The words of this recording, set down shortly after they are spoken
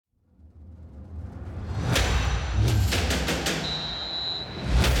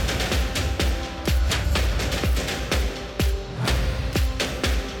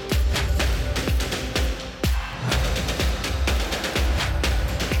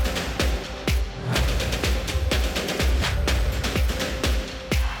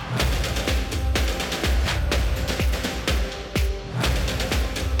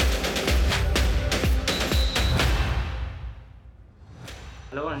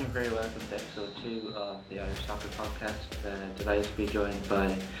everyone. You're very welcome to episode 2 of the Irish Soccer Podcast. Delighted to be joined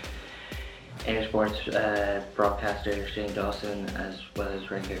by Air Sports broadcaster Shane Dawson, as well as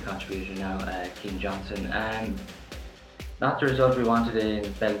regular contributor now, Keane Johnson. Not the result we wanted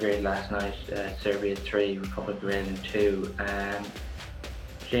in Belgrade last night. Serbia 3, Republic of Ireland 2.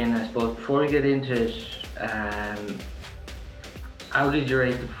 Shane, I suppose before we get into it, how did you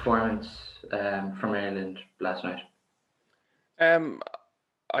rate the performance from Ireland last night?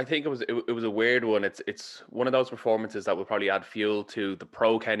 I think it was a weird one. It's one of those performances that will probably add fuel to the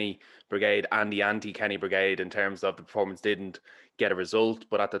pro Kenny brigade and the anti Kenny brigade in terms of the performance didn't get a result,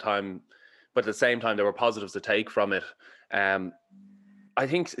 but at the same time there were positives to take from it. I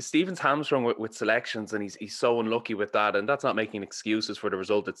think Stephen's hamstrung with selections, and he's so unlucky with that, and that's not making excuses for the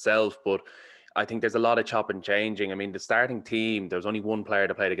result itself, but I think there's a lot of chop and changing. I mean, the starting team, there was only one player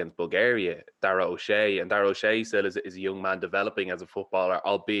that played against Bulgaria, Dara O'Shea, and Dara O'Shea still is a young man developing as a footballer,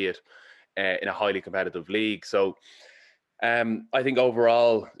 albeit in a highly competitive league. So I think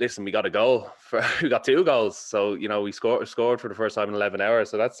overall, listen, we got a goal. We got 2 goals. So, we scored for the first time in 11 hours.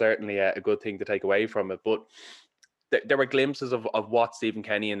 So that's certainly a good thing to take away from it. But there were glimpses of what Stephen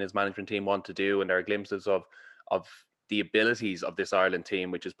Kenny and his management team want to do, and there are glimpses of the abilities of this Ireland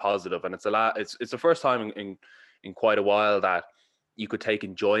team, which is positive. And it's the first time in quite a while that you could take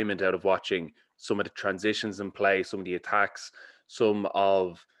enjoyment out of watching some of the transitions in play, some of the attacks, some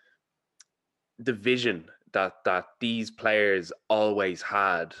of the vision that these players always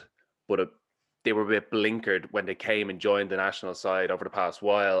had, but they were a bit blinkered when they came and joined the national side over the past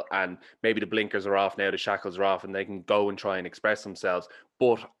while, and maybe the blinkers are off now, the shackles are off, and they can go and try and express themselves.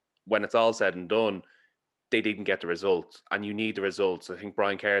 But when it's all said and done, they didn't get the results, and you need the results. I think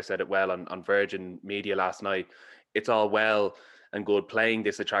Brian Kerr said it well on Virgin Media last night. It's all well and good playing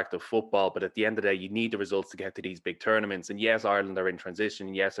this attractive football, but at the end of the day, you need the results to get to these big tournaments. And yes, Ireland are in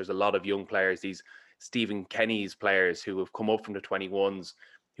transition. Yes, there's a lot of young players, these Stephen Kenny's players who have come up from the 21s,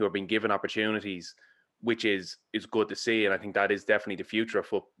 who are being given opportunities, which is good to see. And I think that is definitely the future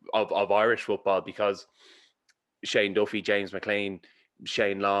of Irish football, because Shane Duffy, James McLean,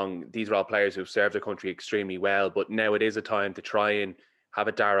 Shane Long, these are all players who've served the country extremely well. But now it is a time to try and have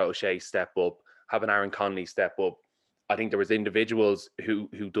a Dara O'Shea step up, have an Aaron Connolly step up. I think there was individuals who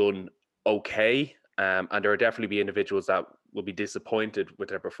done okay, and there will definitely be individuals that will be disappointed with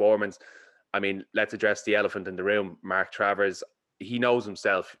their performance. I mean, let's address the elephant in the room. Mark Travers, he knows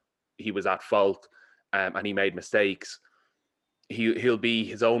himself he was at fault, and he made mistakes. He'll be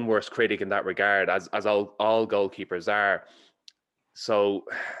his own worst critic in that regard, as all goalkeepers are. So,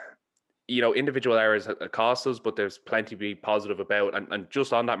 individual errors cost us, but there's plenty to be positive about. And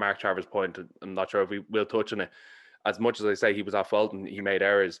just on that Mark Travers point, I'm not sure if we will touch on it. As much as I say he was at fault and he made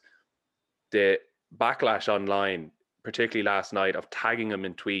errors, the backlash online, particularly last night, of tagging him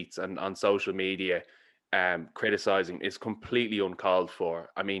in tweets and on social media, criticising, is completely uncalled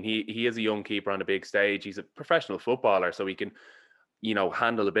for. I mean, he is a young keeper on a big stage. He's a professional footballer, so he can,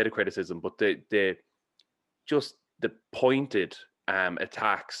 handle a bit of criticism. But the pointed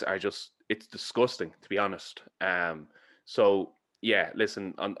attacks are it's disgusting, to be honest. So yeah,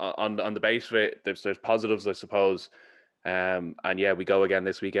 listen, on the base of it, there's positives, I suppose. And yeah, we go again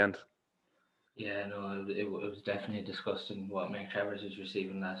this weekend. Yeah, no, it was definitely disgusting what Mark Travers was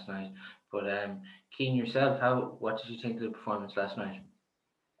receiving last night. But Keane, yourself, what did you think of the performance last night?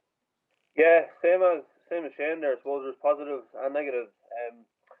 Yeah, same as Shane there. I suppose there's positives and negatives.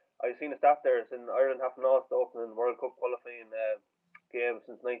 I've seen a stat there since Ireland haven't lost the opening World Cup qualifying game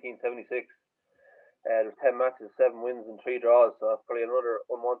since 1976. There's 10 matches, 7 wins and 3 draws, so that's probably another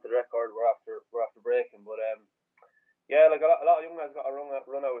unwanted record we're after breaking. But yeah, like a lot of young lads got a run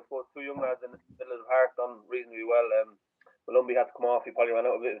out. I suppose 2 young lads in the middle of the park done reasonably well. Malumbi had to come off. He probably ran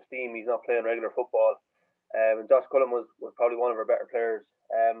out a bit of steam. He's not playing regular football. And Josh Cullen was probably one of our better players.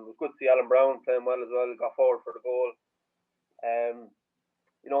 It was good to see Alan Brown playing well as well. Got forward for the goal.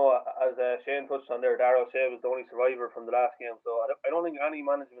 As Shane touched on there, Dara O'Shea was the only survivor from the last game. So I don't think any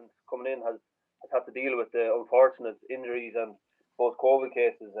management coming in has had to deal with the unfortunate injuries and both COVID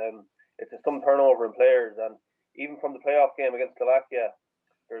cases. It's just some turnover in players, and even from the playoff game against Slovakia,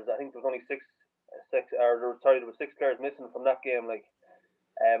 there was only 6 players missing from that game.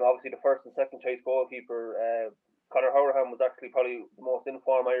 Obviously the first and second choice goalkeeper, Conor Howrahan, was actually probably the most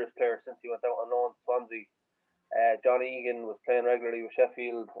informed Irish player since he went out on loan to Swansea. John Egan was playing regularly with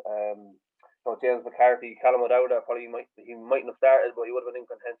Sheffield. James McCarthy, Callum O'Dowda, he mightn't have started, but he would have been in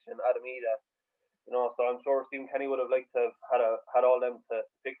contention. Adam Ida, so I'm sure Stephen Kenny would have liked to have had all them to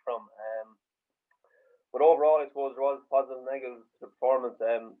pick from. But overall, I suppose there was positive and negatives to the performance.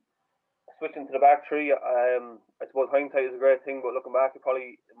 switching to the back three, I suppose hindsight is a great thing, but looking back, it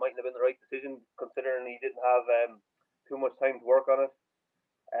mightn't have been the right decision considering he didn't have too much time to work on it.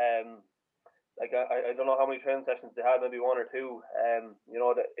 Like I don't know how many training sessions they had, maybe one or two.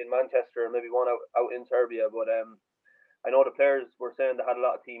 In Manchester, maybe one out in Serbia. But I know the players were saying they had a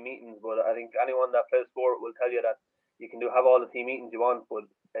lot of team meetings. But I think anyone that plays sport will tell you that you can have all the team meetings you want, but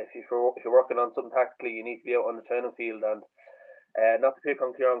if you're working on something tactically, you need to be out on the training field. And not to pick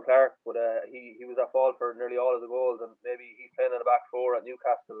on Kieran Clark, but he was at fault for nearly all of the goals, and maybe he's playing in a back four at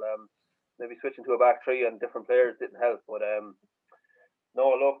Newcastle. Maybe switching to a back three and different players didn't help. But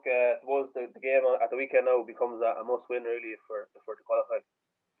no, look, I suppose the game at the weekend now becomes a must win really for to qualify.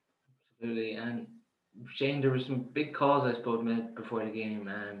 Absolutely, and Shane, there were some big calls I suppose made before the game.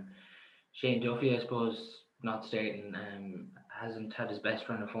 Shane Duffy, I suppose, not starting, hasn't had his best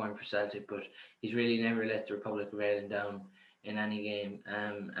run of form for Celtic, but he's really never let the Republic of Ireland down in any game.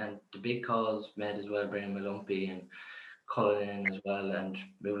 And the big calls made as well, bringing Malumpi and Cullen in as well, and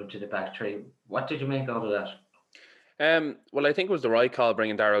moving to the back three. What did you make of that? Well, I think it was the right call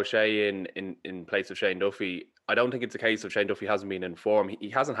bringing Darragh O'Shea in place of Shane Duffy. I don't think it's a case of Shane Duffy hasn't been in form. He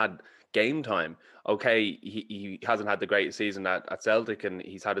hasn't had game time. Okay, he hasn't had the greatest season at Celtic, and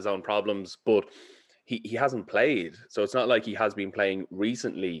he's had his own problems, but he hasn't played. So it's not like he has been playing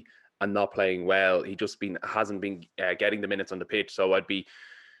recently and not playing well. He just hasn't been getting the minutes on the pitch. So I'd be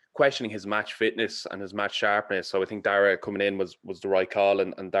questioning his match fitness and his match sharpness. So I think Darragh coming in was the right call,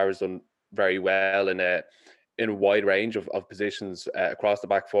 and Darragh's done very well in a wide range of positions across the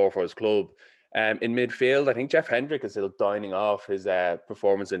back four for his club. In midfield, I think Jeff Hendrick is still dining off his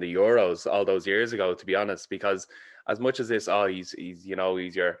performance in the Euros all those years ago, to be honest, because as much as this, he's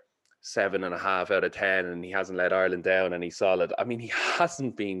your 7.5 out of 10 and he hasn't let Ireland down and he's solid. I mean, he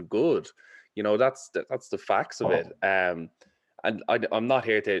hasn't been good. That's the facts of it. And I'm not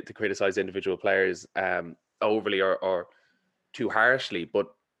here to criticize individual players overly or too harshly, but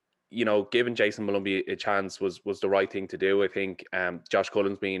giving Jason Malumbi a chance was the right thing to do. I think Josh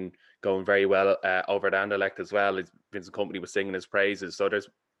Cullen's been going very well over at Anderlecht as well. Vincent Kompany was singing his praises. So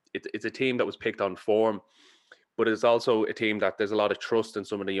it's a team that was picked on form, but it's also a team that there's a lot of trust in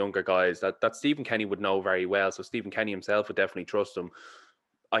some of the younger guys that Stephen Kenny would know very well. So Stephen Kenny himself would definitely trust them.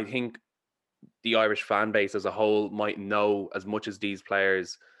 I think the Irish fan base as a whole might know as much as these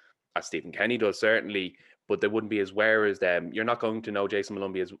players as Stephen Kenny does, certainly, but they wouldn't be as aware as them. You're not going to know Jason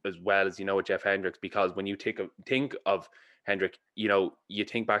Malumbi as well as you know Jeff Hendricks, because when you think of Hendrick, you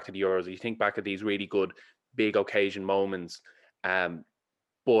think back to the Euros, you think back to these really good big occasion moments.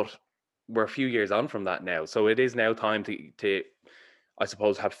 But we're a few years on from that now. So it is now time to I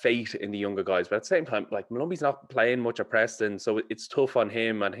suppose, have faith in the younger guys. But at the same time, like, Malumbi's not playing much at Preston, so it's tough on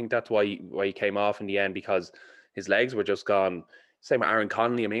him. And I think that's why he came off in the end, because his legs were just gone. Same with Aaron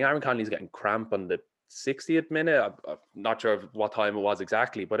Connolly. I mean, Aaron Connolly's getting cramp on the 60th minute. I'm not sure what time it was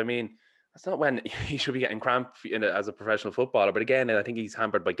exactly, but I mean, that's not when he should be getting cramp as a professional footballer. But again, I think he's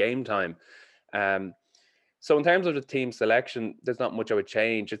hampered by game time. So in terms of the team selection, there's not much I would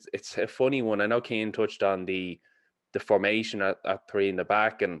change. It's a funny one. I know Cian touched on the formation at three in the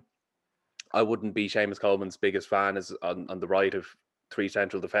back, and I wouldn't be Seamus Coleman's biggest fan as on the right of three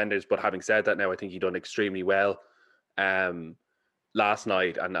central defenders. But having said that, now I think he done extremely well last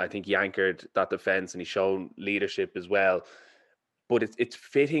night, and I think he anchored that defence and he's shown leadership as well. But it's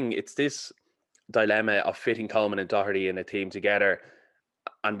fitting. It's this dilemma of fitting Coleman and Doherty in a team together,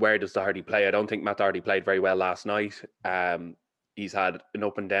 and where does Doherty play? I don't think Matt Doherty played very well last night. He's had an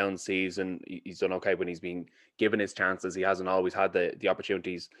up and down season. He's done okay when he's been given his chances. He hasn't always had the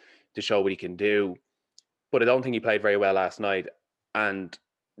opportunities to show what he can do. But I don't think he played very well last night. And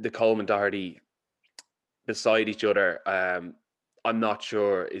the Coleman Doherty beside each other, I'm not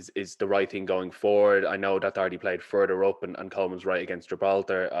sure is the right thing going forward. I know that Doherty played further up and Coleman's right against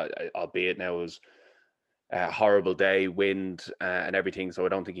Gibraltar, albeit now it was a horrible day, wind and everything. So I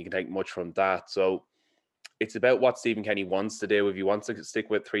don't think you can take much from that. So it's about what Stephen Kenny wants to do. If he wants to stick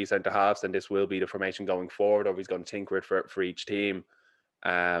with three centre halves, then this will be the formation going forward, or if he's going to tinker it for each team.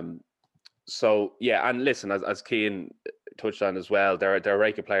 So yeah, and listen, as Cian touched on as well, there are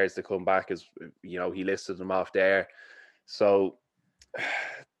rake of players to come back, as he listed them off there. So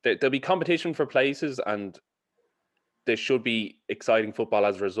there'll be competition for places, and there should be exciting football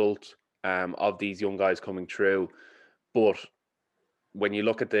as a result of these young guys coming through. But when you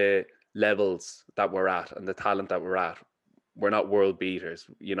look at the levels that we're at and the talent that we're at, we're not world beaters,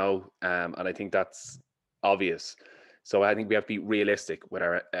 and I think that's obvious. So I think we have to be realistic with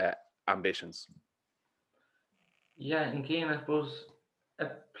our ambitions. Yeah, and Cian, I suppose a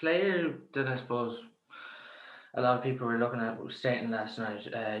player that I suppose a lot of people were looking at starting last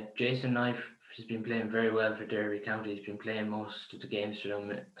night. Jason Knife has been playing very well for Derby County. He's been playing most of the games for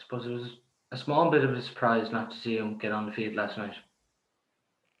them. I suppose it was a small bit of a surprise not to see him get on the field last night.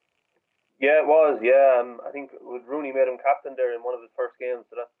 Yeah, it was. Yeah, I think with Rooney made him captain there in one of his first games,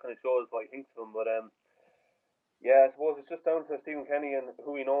 so that kind of shows what he thinks of him. But yeah, I suppose it's just down to Stephen Kenny and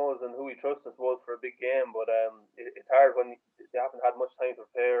who he knows and who he trusts, I suppose, for a big game. But it's hard when they haven't had much time to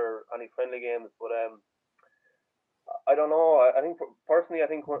prepare or any friendly games. But I don't know. I think personally, I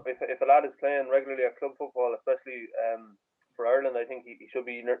think if a lad is playing regularly at club football, especially for Ireland, I think he should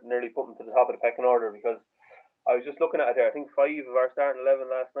be nearly put into the top of the pecking order, because I was just looking at it there. I think 5 of our starting 11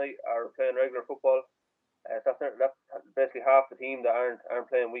 last night are playing regular football. So that's basically half the team that aren't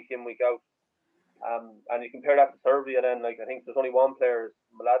playing week in, week out. And you compare that to Serbia, then like I think there's only one player,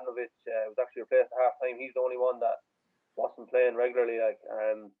 Mladenovic, was actually replaced at half time. He's the only one that wasn't playing regularly.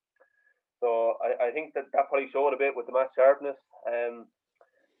 So I think that probably showed a bit with the match sharpness. And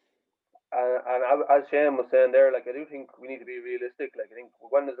as Shane was saying there, like I do think we need to be realistic. Like I think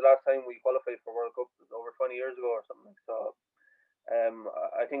when was the last time we qualified for World Cup? It was over 20 years ago or something. So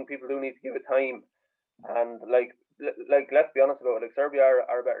I think people do need to give it time. And like let's be honest about it. Like Serbia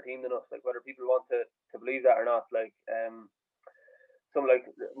are a better team than us. Like whether people want to believe that or not. Like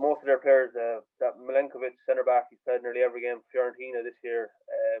most of their players, that Milenkovic centre back, he's played nearly every game for Fiorentina this year.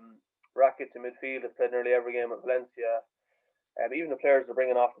 Rakic in midfield has played nearly every game at Valencia. Even the players they're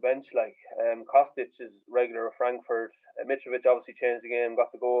bringing off the bench, like Kostic is regular at Frankfurt. Mitrovic obviously changed the game,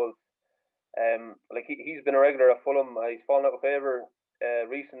 got the goals. Like he's been a regular at Fulham. He's fallen out of favour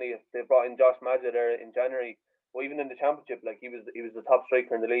recently. They brought in Josh Maja there in January. But even in the Championship, like he was the top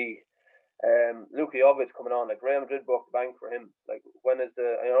striker in the league. Luka Jovic coming on, like Real Madrid broke the bank for him. Like when is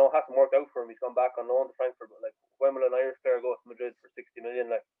the I know it hasn't worked out for him. He's gone back on loan to Frankfurt, but like when will an Irish player go to Madrid for 60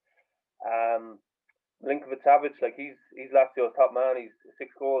 million? Like Milinkovic Savic, like he's Lazio's top man. He's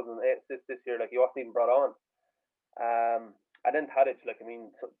 6 goals and 8 assists this year. Like he wasn't even brought on. And then Tadic, like I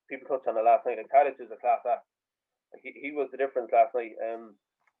mean, people touched on it last night. Like Tadic is a class act. Like he was the difference last night.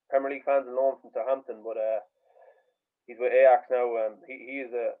 Premier League fans and loan from Southampton, but he's with Ajax now. He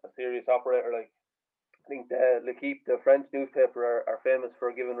is a serious operator. Like I think L'Equipe, the French newspaper, are famous for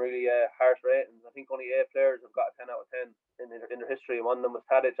giving really harsh ratings. I think only 8 players have got a 10 out of 10 in their history. One of them was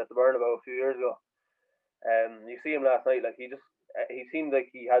Tadic at the Bernabeu a few years ago. You see him last night, like he seemed like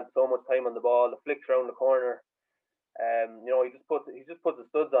he had so much time on the ball. The flicks around the corner, he just puts the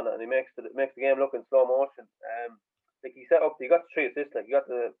studs on it, and he makes the game look in slow motion. Like he got the 3 assists. Like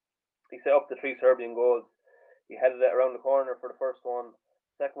he set up the 3 Serbian goals. He headed it around the corner for the first one.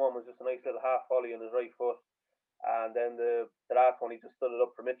 The second one was just a nice little half volley on his right foot, and then the last one he just stood it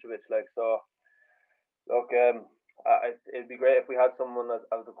up for Mitrovic. Like so, look, it'd be great if we had someone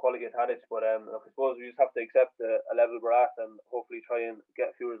of the quality of Tadic, but look, I suppose we just have to accept a level we're at and hopefully try and get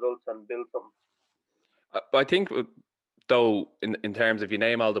a few results and build something. I think, though, in terms of you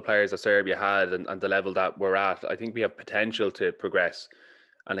name all the players that Serbia had and the level that we're at, I think we have potential to progress.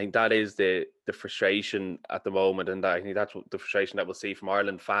 And I think that is the frustration at the moment, and I think that's the frustration that we'll see from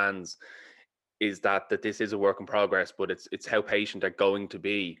Ireland fans, is that this is a work in progress, but it's how patient they're going to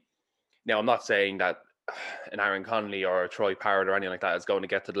be. Now, I'm not saying that an Aaron Connolly or a Troy Parrott or anything like that is going to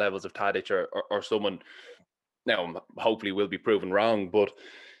get to the levels of Tadic or someone. Now, hopefully, will be proven wrong, but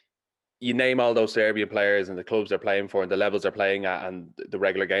you name all those Serbian players and the clubs they're playing for and the levels they're playing at and the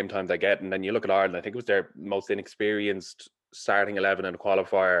regular game time they get, and then you look at Ireland. I think it was their most inexperienced starting 11 in a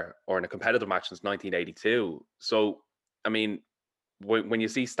qualifier or in a competitive match since 1982. So, I mean, when you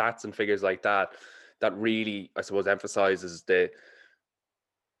see stats and figures like that, that really, I suppose, emphasizes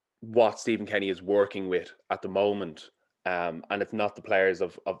what Stephen Kenny is working with at the moment, and it's not the players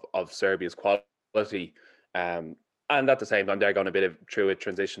of Serbia's quality. And at the same time, they're going a bit through a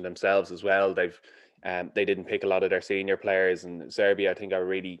transition themselves as well. They didn't pick a lot of their senior players, and Serbia, I think, are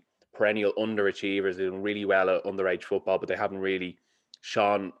really perennial underachievers. They're doing really well at underage football, but they haven't really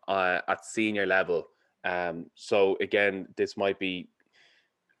shone at senior level. So again, this might be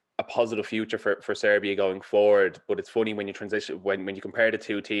a positive future for Serbia going forward. But it's funny when you transition, when you compare the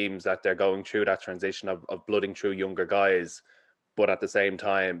two teams, that they're going through that transition of blooding through younger guys, but at the same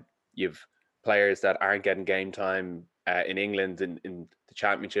time, you've players that aren't getting game time in England in the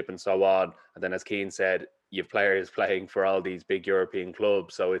Championship and so on. And then, as Keane said, you've players playing for all these big European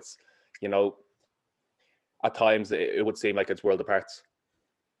clubs. So it's, at times it would seem like it's world apart.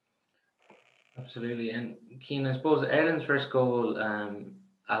 Absolutely. And Keane, I suppose Ireland's first goal,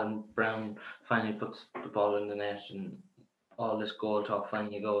 Alan Brown finally puts the ball in the net and all this goal talk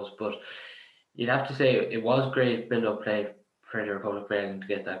finally goes. But you'd have to say it was great build-up play for the Republic of Ireland to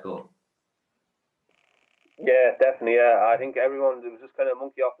get that goal. Yeah, definitely. Yeah, I think everyone, it was just kind of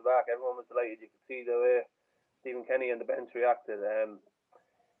monkey off the back. Everyone was delighted. You could see the way Stephen Kenny and the bench reacted.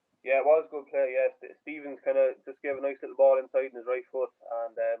 Yeah, it was a good play. Yeah, Stevens kind of just gave a nice little ball inside in his right foot,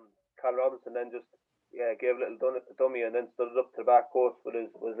 and Cal Robinson then just gave a little dummy and then stood it up to the back post with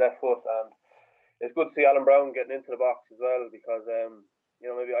his left foot. And it's good to see Alan Brown getting into the box as well, because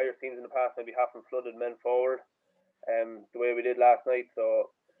maybe Irish teams in the past maybe haven't flooded men forward the way we did last night.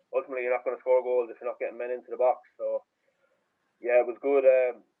 So ultimately, you're not going to score goals if you're not getting men into the box. So yeah, it was good.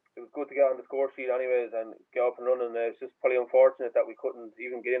 It was good to get on the score sheet anyways and get up and running. It's just probably unfortunate that we couldn't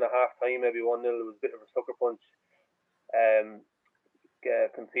even get in at half time, maybe 1-0. It was a bit of a sucker punch.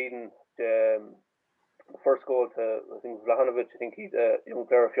 Conceding the first goal to, I think, Vlahovic. I think he's a young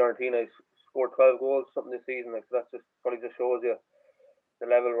player of Fiorentina. He's scored 12 goals something this season. So that just probably just shows you the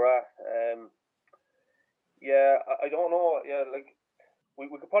level we're at. I don't know. Yeah, like we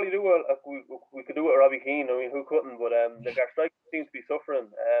could probably do we could do it with Robbie Keane. I mean, who couldn't? But our strike seems to be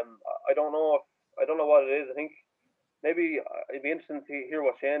suffering. I don't know what it is. I think maybe it'd be interesting to hear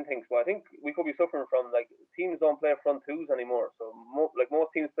what Shane thinks. But I think we could be suffering from, like, teams don't play front twos anymore. So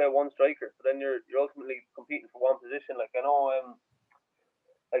most teams play one striker. So then you're ultimately competing for one position. Like, I know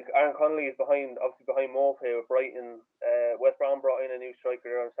like Aaron Connolly is obviously behind Mopey with Brighton. West Brom brought in a new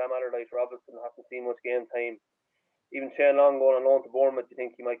striker, and Sam Allardyce Robinson hasn't seen much game time. Even Shane Long going on loan to Bournemouth, you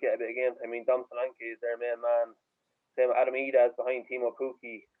think he might get a bit of game time. I mean, Dom Solanke is their main man. Same Adam Edas behind Timo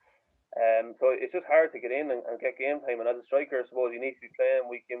Pukki. So it's just hard to get in and get game time. And as a striker, I suppose you need to be playing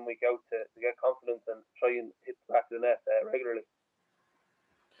week in, week out to get confidence and try and hit the back of the net regularly.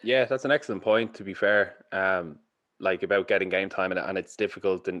 Yeah, that's an excellent point, to be fair. Like, about getting game time, and it's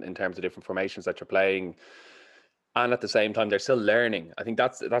difficult in terms of different formations that you're playing. And at the same time, they're still learning. I think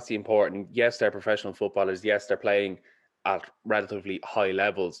that's the important. Yes, they're professional footballers. Yes, they're playing at relatively high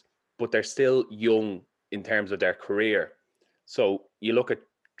levels, but they're still young in terms of their career. So you look at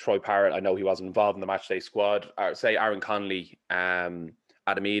Troy Parrott. I know he wasn't involved in the matchday squad. Or say Aaron Connolly, Adam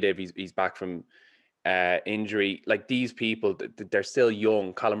Ede, he's back from injury. Like, these people, they're still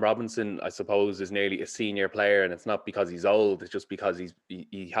young. Colin Robinson, I suppose, is nearly a senior player, and it's not because he's old. It's just because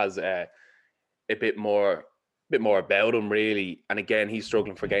he has a bit more about him, really. And again, he's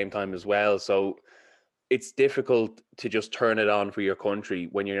struggling for game time as well. So it's difficult to just turn it on for your country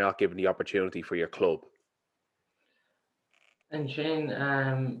when you're not given the opportunity for your club. And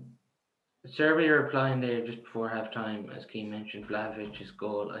Shane, Serbia replying there just before half time, as Keane mentioned, Vlahovic's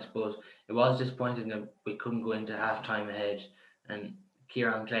goal. I suppose it was disappointing that we couldn't go into half time ahead, and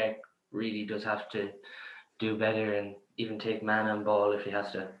Kieran Clark really does have to do better and even take man on ball if he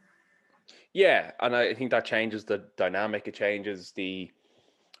has to. Yeah, and I think that changes the dynamic. It changes it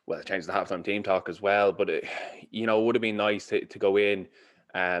changes the halftime team talk as well. But it would have been nice to go in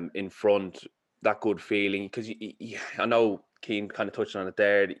front, that good feeling, because I know Keane kind of touched on it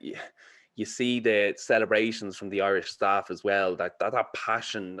there. You see the celebrations from the Irish staff as well, that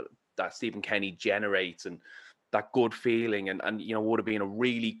passion that Stephen Kenny generates, and that good feeling, and would have been a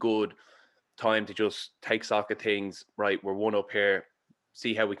really good time to just take stock of things. Right, we're one up here,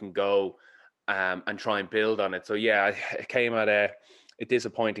 see how we can go, and try and build on it. So yeah, it came at a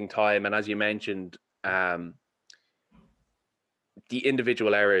disappointing time, and as you mentioned, the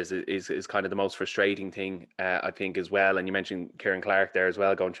individual errors is kind of the most frustrating thing, I think, as well. And you mentioned Kieran Clark there as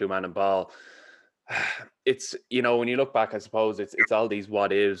well, going through man and ball. It's, when you look back, I suppose it's all these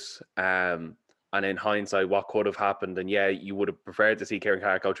what ifs, and in hindsight, what could have happened. And yeah, you would have preferred to see Kieran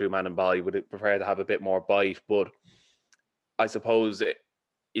Clark go through man and ball. You would have preferred to have a bit more bite, but I suppose it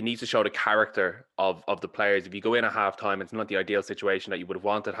needs to show the character of the players. If you go in at halftime, it's not the ideal situation that you would have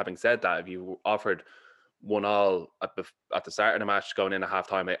wanted. Having said that, if you were offered 1-1 at the start of the match going in at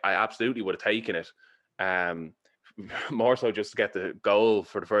halftime, I absolutely would have taken it. More so just to get the goal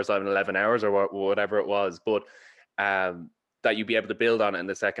for the first time in 11 hours or whatever it was. But that you'd be able to build on it in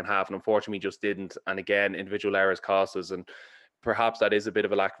the second half. And unfortunately, just didn't. And again, individual errors cost us. And perhaps that is a bit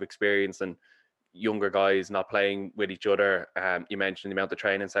of a lack of experience and younger guys not playing with each other. You mentioned the amount of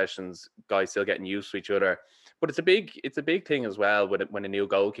training sessions, guys still getting used to each other. But it's a big thing as well when a new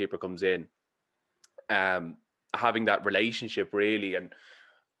goalkeeper comes in. Having that relationship, really. And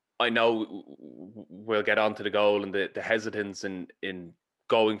I know we'll get onto the goal and the hesitance in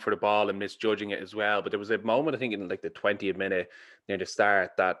going for the ball and misjudging it as well. But there was a moment, I think, in like the 20th minute near the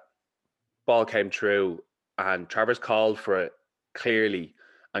start, that ball came through and Travers called for it clearly,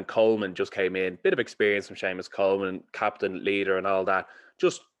 and Coleman just came in. Bit of experience from Seamus Coleman, captain, leader and all that.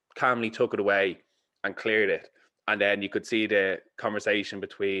 Just calmly took it away and cleared it. And then you could see the conversation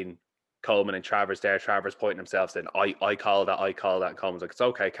between Coleman and Travers there. Travers pointing himself saying, I call that, I call that. And Coleman's like, it's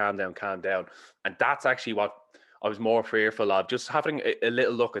okay, calm down, calm down. And that's actually what I was more fearful of, just having a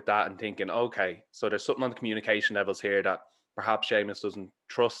little look at that and thinking, okay, so there's something on the communication levels here that perhaps Seamus doesn't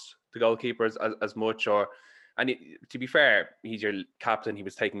trust the goalkeeper as much. And to be fair, he's your captain. He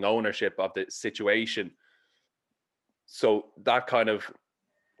was taking ownership of the situation. So that kind of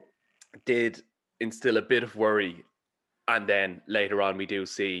did instill a bit of worry. And then later on, we do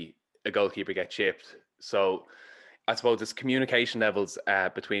see a goalkeeper get chipped. So I suppose it's communication levels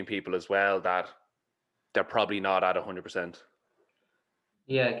between people as well that they're probably not at 100%.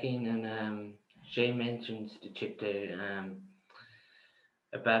 Yeah, Keane, and Shay mentions the chip there.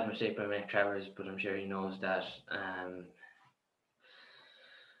 A bad mistake by Mick Travers, but I'm sure he knows that.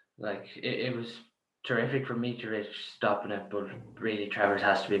 Like it was terrific for Mitrovic stopping it, but really Travers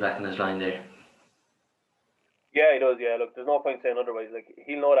has to be back in his line there. Yeah, he does. Yeah, look, there's no point saying otherwise. Like,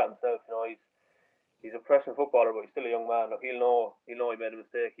 he'll know that himself. You know, he's a professional footballer, but he's still a young man. Look, he'll know he made a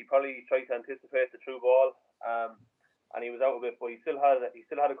mistake. He probably tried to anticipate the through ball, and he was out of it. But he still had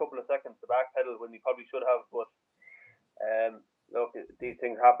a couple of seconds to backpedal when he probably should have. But look, these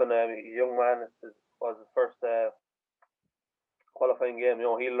things happen. He's a young man. It was his first qualifying game. You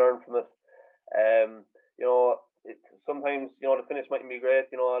know, he'll learn from it. You know, sometimes, you know, the finish mightn't be great.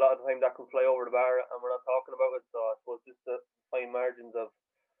 You know, a lot of the time that can fly over the bar and we're not talking about it. So I suppose just the fine margins of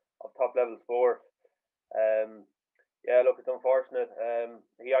top level sport. Yeah, look, it's unfortunate.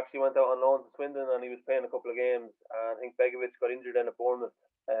 He actually went out on loan to Swindon and he was playing a couple of games. And I think Begovic got injured then at Bournemouth,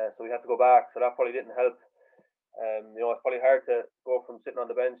 so he had to go back. So that probably didn't help. You know, it's probably hard to go from sitting on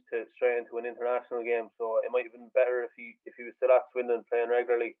the bench to straight into an international game. So it might have been better if he was still at Swindon playing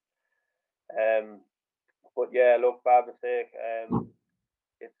regularly. But yeah, look, bad mistake.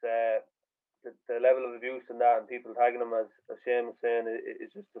 It's the level of abuse and that, and people tagging him as Shane was saying,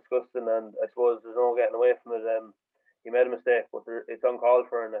 it's just disgusting. And I suppose there's no getting away from it. He made a mistake, but it's uncalled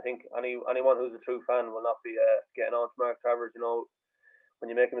for. And I think anyone who's a true fan will not be getting on to Mark Travers. You know, when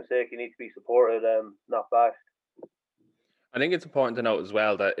you make a mistake, you need to be supported, not bashed. I think it's important to note as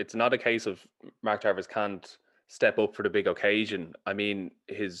well that it's not a case of Mark Travers can't step up for the big occasion. I mean,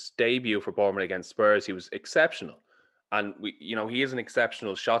 his debut for Bournemouth against Spurs, he was exceptional. And he is an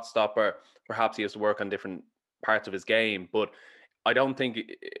exceptional shot stopper. Perhaps he has to work on different parts of his game, but I don't think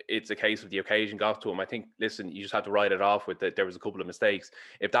it's a case of the occasion got to him. I think, listen, you just have to write it off with that there was a couple of mistakes.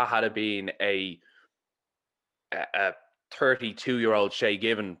 If that had been a 32-year-old Shay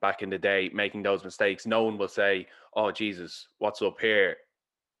Given back in the day making those mistakes, no one will say, oh, Jesus, what's up here?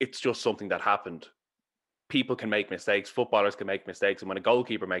 It's just something that happened. People can make mistakes. Footballers can make mistakes. And when a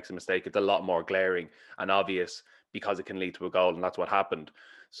goalkeeper makes a mistake, it's a lot more glaring and obvious because it can lead to a goal. And that's what happened.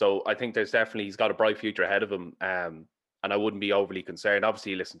 So I think he's got a bright future ahead of him. And I wouldn't be overly concerned.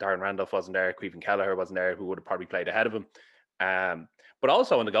 Obviously, listen, Darren Randolph wasn't there. Caoimhín Kelleher wasn't there, who would have probably played ahead of him. But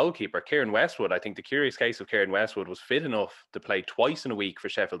also on the goalkeeper, Kieran Westwood. I think the curious case of Kieran Westwood was fit enough to play twice in a week for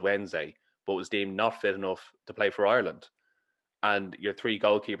Sheffield Wednesday, but was deemed not fit enough to play for Ireland. And your three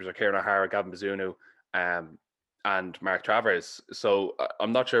goalkeepers are Kieran O'Hara, Gavin Bazunu, and Mark Travers. So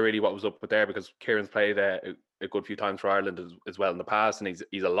I'm not sure really what was up with there, because Kieran's played a good few times for Ireland as well in the past, and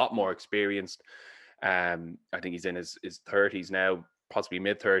he's a lot more experienced. I think he's in his 30s now, possibly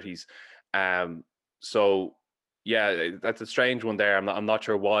mid 30s. So yeah, that's a strange one there. I'm not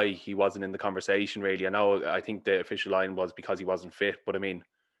sure why he wasn't in the conversation really. I think the official line was because he wasn't fit, but I mean,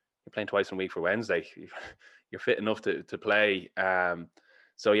 you're playing twice a week for Wednesday. You're fit enough to play.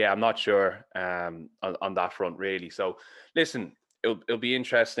 So yeah, I'm not sure on that front really. So listen, it'll be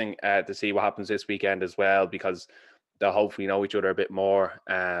interesting to see what happens this weekend as well, because they'll hopefully know each other a bit more.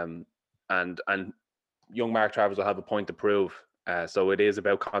 And young Mark Travers will have a point to prove. So it is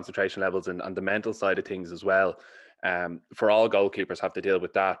about concentration levels and the mental side of things as well. For all goalkeepers have to deal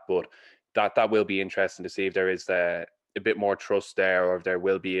with that, but that will be interesting to see if there is a bit more trust there, or if there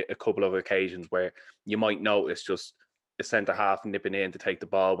will be a couple of occasions where you might notice just a centre half nipping in to take the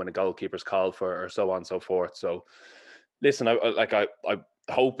ball when a goalkeeper's called for, or so on and so forth. So listen, I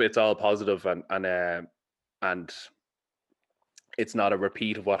hope it's all positive and it's not a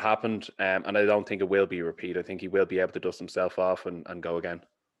repeat of what happened, and I don't think it will be a repeat. I think he will be able to dust himself off and go again.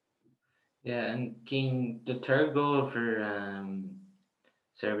 Yeah, and Keane, the third goal for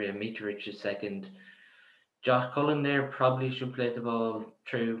Serbia, Mitrovic's second. Josh Cullen there probably should play the ball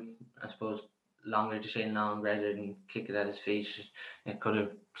through, I suppose, longer to Shane Long rather than kick it at his feet. It could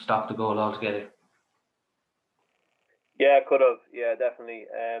have stopped the goal altogether. Yeah, could have. Yeah, definitely.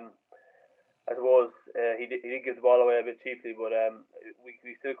 I suppose he did give the ball away a bit cheaply, but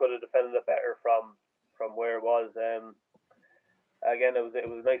we still could have defended it better from where it was. again, it was a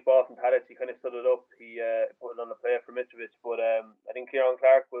nice ball from Tadic. He kind of stood it up. He put it on the play for Mitrovic, but I think Kieran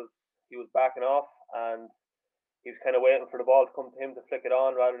Clark was backing off, and he was kind of waiting for the ball to come to him to flick it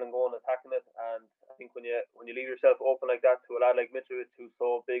on rather than going attacking it. And I think when you leave yourself open like that to a lad like Mitrovic, who's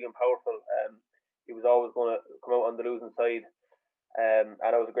so big and powerful, he was always going to come out on the losing side. And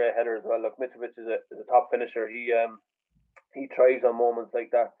it was a great header as well. Look, Mitrovic is a top finisher. He thrives on moments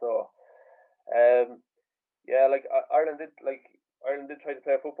like that. So yeah, like Ireland did try to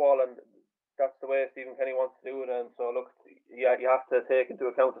play football, and that's the way Stephen Kenny wants to do it. And so look, yeah, you have to take into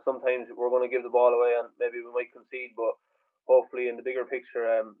account that sometimes we're going to give the ball away and maybe we might concede, but hopefully in the bigger picture,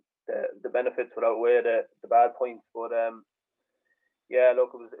 the benefits would outweigh the bad points. But yeah,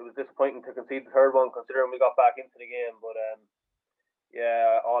 look, it was disappointing to concede the third one considering we got back into the game. But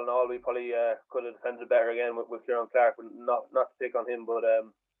yeah, all in all, we probably could have defended better again with Kieran Clark, but not to pick on him, but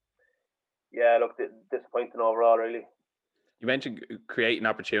yeah, look, disappointing overall, really. You mentioned creating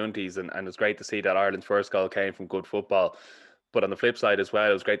opportunities, and it's great to see that Ireland's first goal came from good football. But on the flip side as well,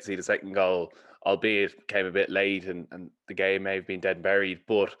 it was great to see the second goal, albeit came a bit late and the game may have been dead and buried,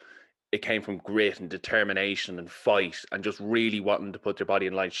 but it came from grit and determination and fight and just really wanting to put their body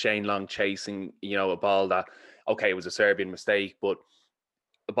in line. Shane Long chasing, a ball that, okay, it was a Serbian mistake, but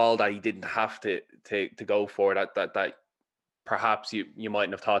a ball that he didn't have to go for, that perhaps you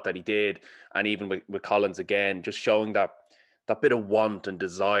mightn't have thought that he did. And even with Collins again, just showing that bit of want and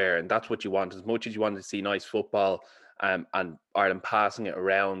desire. And that's what you want. As much as you want to see nice football, and Ireland passing it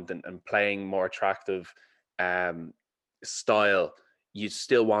around and playing more attractive style, you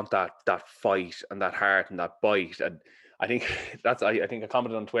still want that fight and that heart and that bite. And I think I think I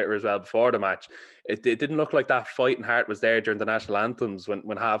commented on Twitter as well before the match. It didn't look like that fight and heart was there during the national anthems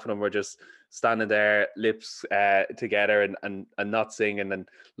when half of them were just standing there, lips together and not singing and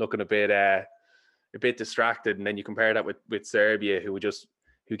looking a bit distracted. And then you compare that with Serbia, who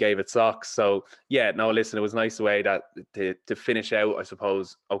gave it socks. So yeah, no, listen, it was nice the way that to finish out, I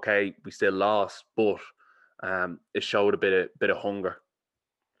suppose. Okay, we still lost, but it showed a bit of hunger.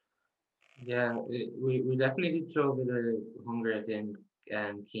 Yeah, we definitely did show a bit of hunger at the end,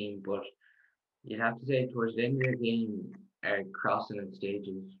 Keane, but you'd have to say towards the end of the game, our crossing and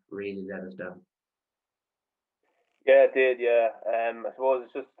stages really let us down. Yeah, it did. Yeah, I suppose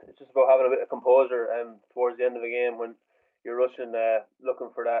it's just about having a bit of composure towards the end of the game when you're rushing, looking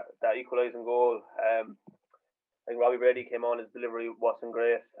for that equalising goal. I think Robbie Brady came on. His delivery wasn't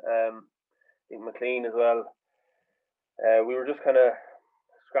great. I think McLean as well. We were just kind of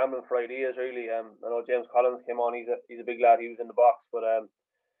scrambling for ideas, really. I know James Collins came on. He's a big lad. He was in the box, but I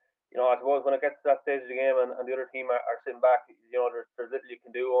suppose when it gets to that stage of the game and the other team are sitting back, there's little you can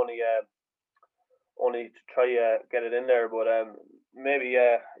do. Only to try get it in there, but maybe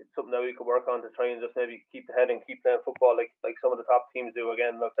it's something that we could work on to try and just maybe keep the head and keep playing football like some of the top teams do.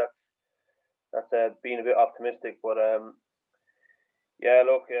 Again, look, that's being a bit optimistic, but yeah,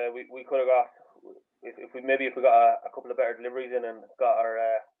 look, we could have got if we got a couple of better deliveries in and got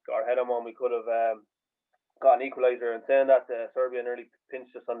our head on one, we could have got an equaliser. And saying that, Serbia nearly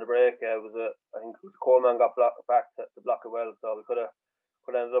pinched us on the break. I think it was Coleman got back to block it well, so we could have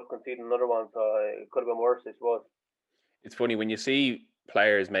ended up conceding another one, so it could have been worse, I suppose. It's funny when you see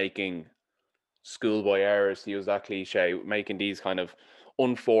players making schoolboy errors, to use that cliche, making these kind of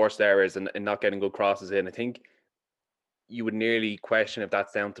unforced errors and not getting good crosses in. I think you would nearly question if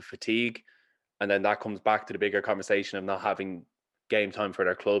that's down to fatigue, and then that comes back to the bigger conversation of not having game time for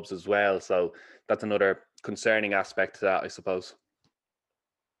their clubs as well. So that's another concerning aspect to that, I suppose.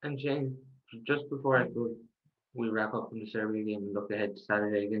 And Shane, just before we wrap up from the Serbia game and look ahead to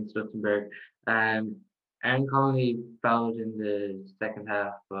Saturday against Luxembourg. Aaron Connolly fouled in the second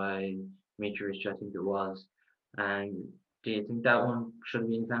half by Mitrovic, I think it was. And do you think that one should have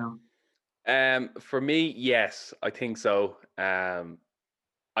been foul? For me, yes, I think so.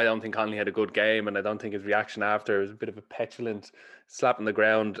 I don't think Connolly had a good game, and I don't think his reaction after was a bit of a petulant slap on the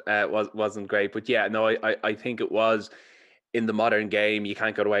ground. Wasn't great, but yeah, no, I think it was. In the modern game, you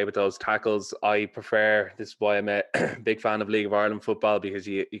can't get away with those tackles. I prefer, this is why I'm a big fan of League of Ireland football, because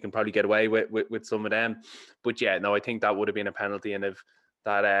you can probably get away with some of them. But yeah, no, I think that would have been a penalty. And if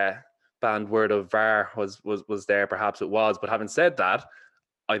that banned word of VAR was there, perhaps it was. But having said that,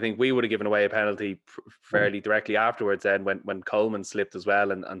 I think we would have given away a penalty fairly directly afterwards then when Coleman slipped as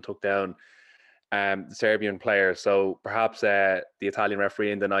well and took down the Serbian player. So perhaps the Italian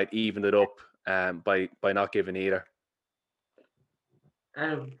referee in the night evened it up by not giving either.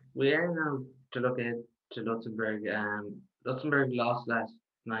 We are now to look ahead to Luxembourg. Luxembourg lost last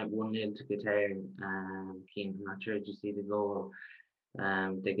night 1-0 to Qatar. Keane, I'm not sure, did you see the goal?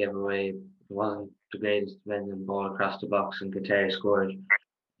 They gave away, it wasn't the greatest defending ball across the box, and Qatar scored.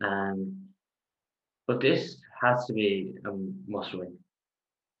 Um, but this has to be a must win.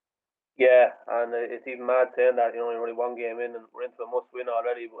 Yeah, and it's even mad saying that, you're only one game in and we're into a must win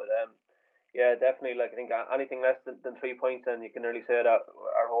already. But yeah, definitely. Like, I think anything less than 3 points, and you can nearly say that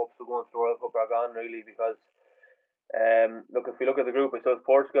our hopes of going to the World Cup are gone, really, because look, if we look at the group, I suppose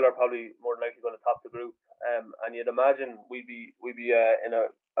Portugal are probably more than likely going to top the group, and you'd imagine we'd be in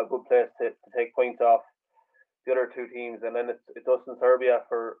a good place to take points off the other two teams, and then it's us and Serbia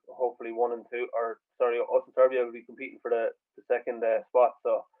for hopefully 1 and 2, or sorry, us and Serbia will be competing for the second spot.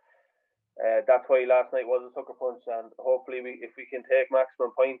 So that's why last night was a sucker punch, and hopefully if we can take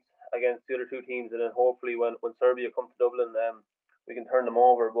maximum points against the other two teams, and then hopefully when Serbia come to Dublin, we can turn them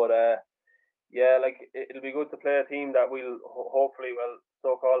over. But yeah, like it'll be good to play a team that will hopefully, well,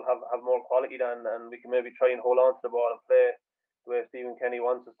 so called have more quality than, and we can maybe try and hold on to the ball and play the way Stephen Kenny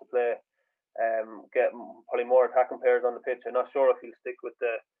wants us to play. Get probably more attacking players on the pitch. I'm not sure if he'll stick with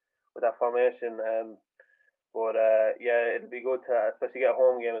that formation. But yeah, it'll be good to especially get a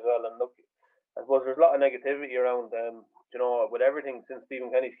home game as well. And look, I suppose there's a lot of negativity around. With everything since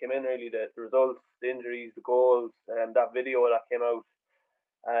Stephen Kenny's came in, really, the results, the injuries, the goals, that video that came out.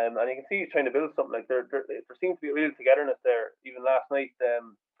 And you can see he's trying to build something. Like there seems to be a real togetherness there. Even last night,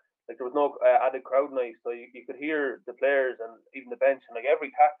 like there was no added crowd noise, so you could hear the players and even the bench, and like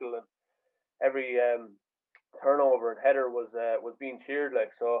every tackle and every turnover and header was being cheered.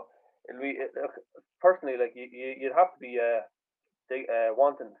 Like, so personally, like you'd have to be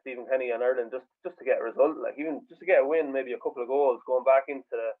wanting Stephen Kenny and Ireland just to get a result, like even just to get a win, maybe a couple of goals, going back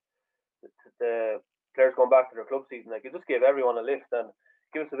into the players going back to their club season. Like, it just gave everyone a lift and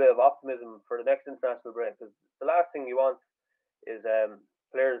give us a bit of optimism for the next international break. Because the last thing you want is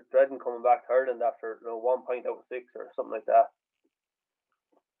players dreading coming back to Ireland after 1 point out of 6 or something like that.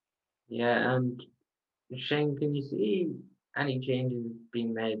 Yeah, and Shane, can you see any changes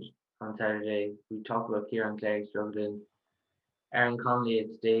being made on Saturday? We talked about Kieran Clark struggling. Aaron Conley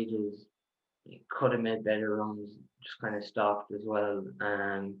at stages he could have made better runs, just kind of stopped as well.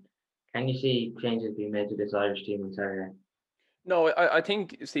 Can you see changes being made to this Irish team on Saturday? No, I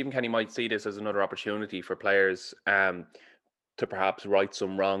think Stephen Kenny might see this as another opportunity for players to perhaps right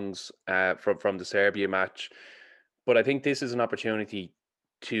some wrongs from the Serbia match. But I think this is an opportunity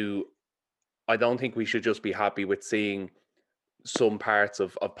to. I don't think we should just be happy with seeing some parts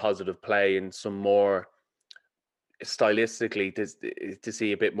of positive play and some more stylistically to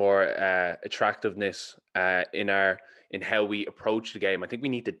see a bit more attractiveness in how we approach the game. I think we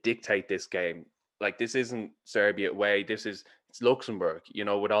need to dictate this game. Like, this isn't Serbia away. It's Luxembourg.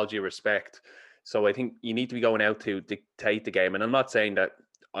 With all due respect. So I think you need to be going out to dictate the game. And I'm not saying that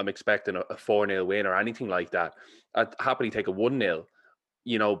I'm expecting a 4-0 win or anything like that. I'd happily take a 1-0.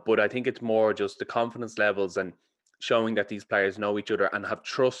 But I think it's more just the confidence levels and showing that these players know each other and have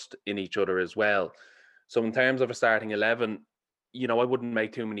trust in each other as well. So in terms of a starting 11, I wouldn't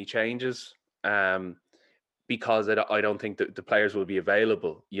make too many changes because I don't think that the players will be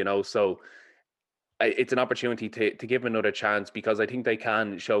available, So it's an opportunity to give them another chance because I think they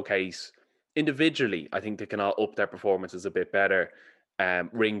can showcase individually. I think they can all up their performances a bit better,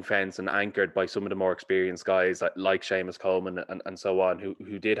 ring fence and anchored by some of the more experienced guys like Seamus Coleman and so on,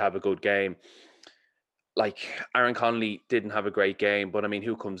 who did have a good game. Like, Aaron Connolly didn't have a great game, but I mean,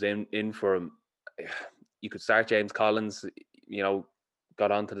 who comes in for him? You could start James Collins,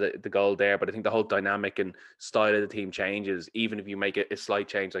 got onto the goal there, but I think the whole dynamic and style of the team changes, even if you make a slight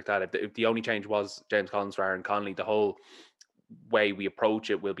change like that. If the only change was James Collins for Aaron Connolly, the whole way we approach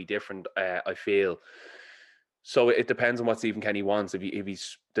it will be different, I feel. So it depends on what Stephen Kenny wants. If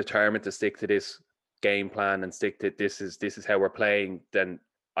he's determined to stick to this game plan and stick to this is how we're playing, then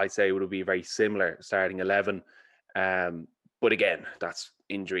I'd say it would be very similar starting 11. But again, that's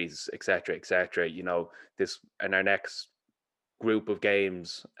injuries, etc., etc. This in our next group of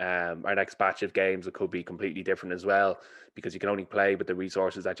games, our next batch of games, it could be completely different as well because you can only play with the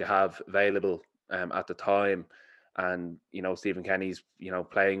resources that you have available at the time. And Stephen Kenny's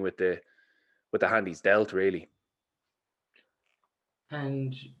playing with the hand he's dealt, really.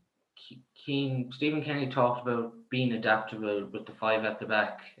 And Stephen Kenny talked about being adaptable with the five at the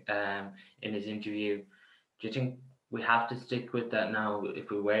back in his interview. Do you think we have to stick with that now? If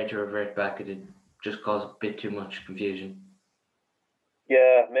we were to revert back, it'd just cause a bit too much confusion.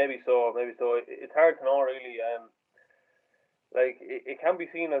 Yeah, maybe so. It's hard to know, really. Like, it can be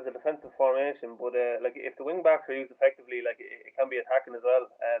seen as a defensive formation, but like, if the wing backs are used effectively, like, it can be attacking as well.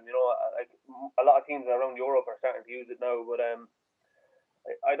 Like, a lot of teams around Europe are starting to use it now, but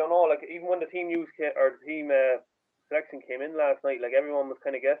I don't know. Like, even when the team selection came in last night, like everyone was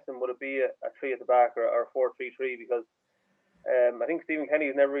kind of guessing, would it be a three at the back or 4-3-3? Because I think Stephen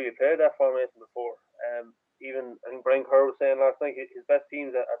Kenny's never really played that formation before. Even I think Brian Kerr was saying last night his best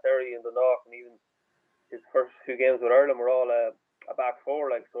teams at Derry and Dundalk, and even his first few games with Ireland were all a back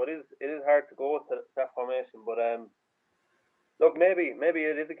four. Like, so it is hard to go to that formation. But look, maybe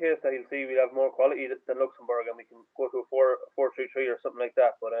it is the case that he'll see we have more quality than Luxembourg, and we can go to a 4-3-3 or something like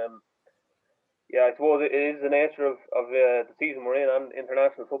that. But yeah, I suppose it is the nature of the season we're in and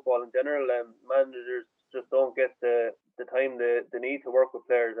international football in general. Managers just don't get the time they need to work with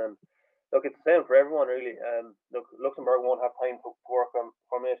players. And look, it's the same for everyone really. Look, Luxembourg won't have time to work on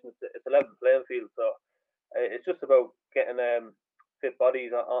formation. It's a level playing field, so it's just about getting fit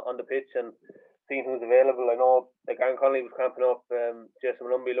bodies on the pitch and seeing who's available. I know like Aaron Connolly was cramping up. Jason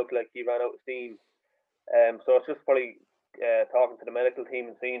Malumbi looked like he ran out of steam. So it's just probably talking to the medical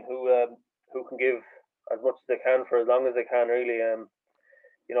team and seeing who can give as much as they can for as long as they can, really.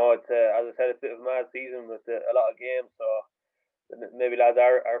 You know, it's as I said, it's a bit of a mad season with a lot of games, so maybe lads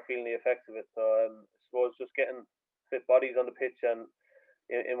are feeling the effects of it. So I suppose just getting fit bodies on the pitch and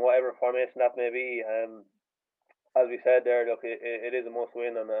in whatever formation that may be. As we said there, look, it is a must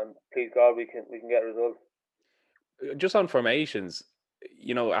win, and please God we can get a result. Just on formations,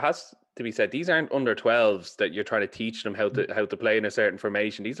 you know, it has to be said, these aren't under 12s that you're trying to teach them how to play in a certain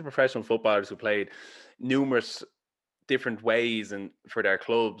formation. These are professional footballers who played numerous different ways and for their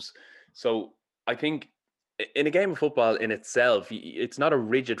clubs. So I think in a game of football in itself, it's not a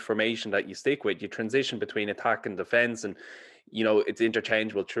rigid formation that you stick with. You transition between attack and defense, and you know it's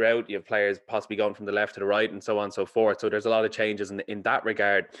interchangeable throughout. You have players possibly going from the left to the right and so on and so forth. So there's a lot of changes in that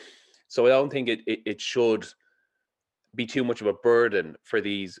regard. So I don't think it should be too much of a burden for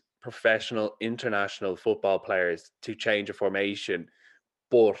these professional international football players to change a formation.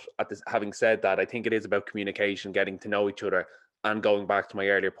 But having said that, I think it is about communication, getting to know each other, and going back to my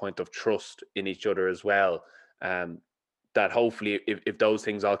earlier point of trust in each other as well. That hopefully, if those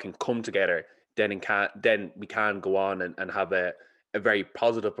things all can come together, then we can go on and have a very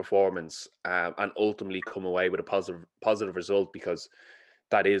positive performance, and ultimately come away with a positive result, because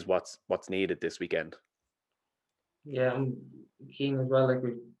that is what's needed this weekend. Yeah, I'm keen as well. Like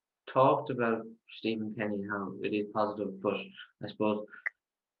we've talked about Stephen Kenny, how it is positive, but I suppose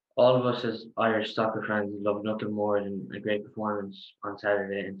all of us as Irish soccer fans love nothing more than a great performance on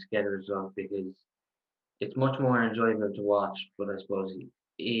Saturday and to get a result, because it's much more enjoyable to watch. But I suppose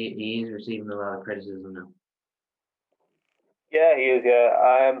he is receiving a lot of criticism now. Yeah, he is.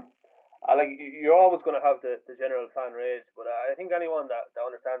 Yeah, I like you're always going to have the general fan rage, but I think anyone that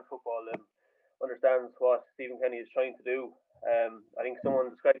understands football understands what Stephen Kenny is trying to do. I think someone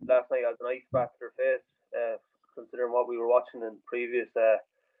described it last night as an ice bath to their face, considering what we were watching in previous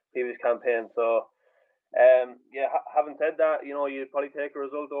campaigns. So, yeah. Having said that, you know, you'd probably take a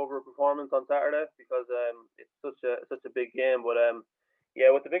result over a performance on Saturday, because it's such a big game. But yeah,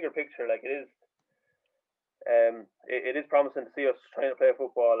 with the bigger picture, like it is promising to see us trying to play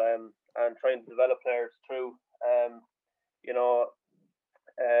football and trying to develop players through. You know,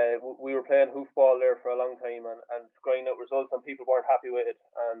 we were playing hoofball there for a long time and grinding out results, and people weren't happy with it.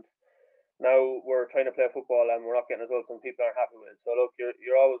 And now we're trying to play football and we're not getting results and people aren't happy with it. So look,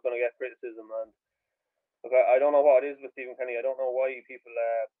 you're always going to get criticism. And look, I don't know what it is with Stephen Kenny. I don't know why people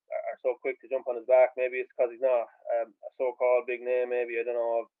are so quick to jump on his back. Maybe it's because he's not a so-called big name. Maybe, I don't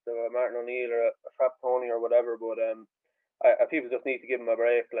know, Martin O'Neill or a Trap Tony or whatever. But people just need to give him a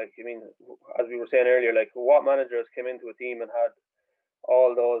break. Like, I mean, as we were saying earlier, like what managers came into a team and had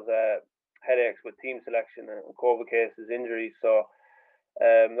all those headaches with team selection and COVID cases, injuries. So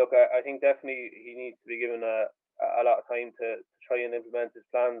look, I think definitely he needs to be given a lot of time to try and implement his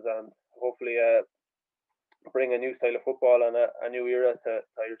plans, and hopefully bring a new style of football and a new era to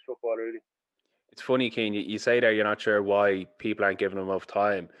Irish football, really. It's funny, Keane, you say there you're not sure why people aren't giving him enough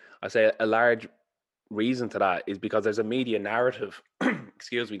time. I say a large reason to that is because there's a media narrative,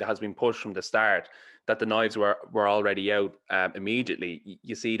 excuse me, that has been pushed from the start that the knives were already out immediately.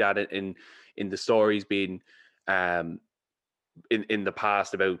 You see that in the stories being in the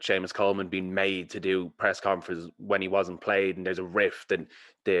past about Seamus Coleman being made to do press conferences when he wasn't played, and there's a rift, and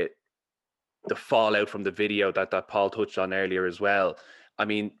the fallout from the video that Paul touched on earlier as well. I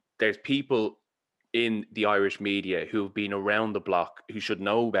mean, there's people in the Irish media who've been around the block, who should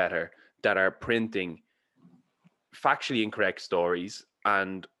know better, that are printing factually incorrect stories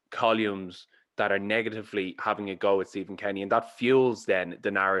and columns that are negatively having a go at Stephen Kenny. And that fuels then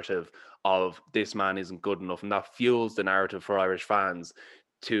the narrative of this man isn't good enough. And that fuels the narrative for Irish fans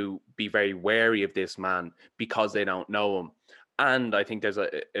to be very wary of this man because they don't know him. And I think there's a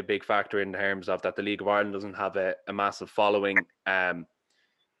big factor in terms of that the League of Ireland doesn't have a massive following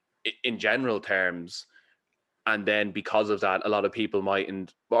in general terms. And then because of that, a lot of people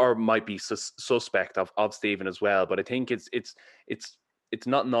might be suspect of Stephen as well. But I think it's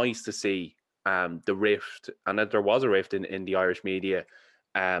not nice to see the rift, and that there was a rift in the Irish media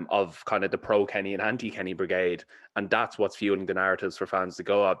of kind of the pro Kenny and anti Kenny brigade, and that's what's fueling the narratives for fans to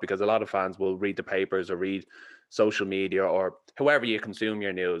go up, because a lot of fans will read the papers or read social media or however you consume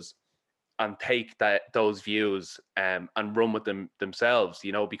your news and take those views and run with them themselves,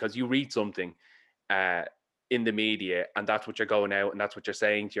 because you read something uh, in the media and that's what you're going out and that's what you're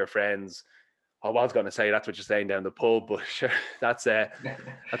saying to your friends. I was going to say that's what you're saying down the pub, but sure, that's a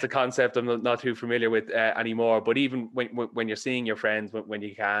concept I'm not too familiar with anymore. But even when you're seeing your friends when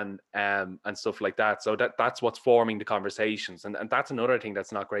you can and stuff like that, so that's what's forming the conversations, and that's another thing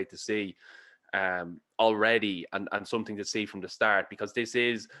that's not great to see already, and something to see from the start, because this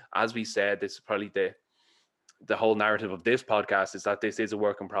is, as we said, this is probably the whole narrative of this podcast, is that this is a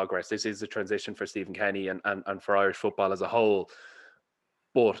work in progress. This is a transition for Stephen Kenny and for Irish football as a whole.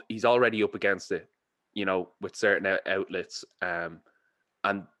 But he's already up against it, with certain outlets.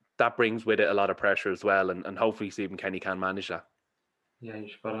 And that brings with it a lot of pressure as well. And hopefully Stephen Kenny can manage that. Yeah, you're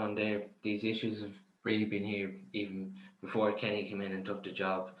spot on there. These issues have really been here even before Kenny came in and took the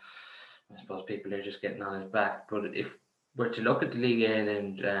job. I suppose people are just getting on his back. But if we're to look at the League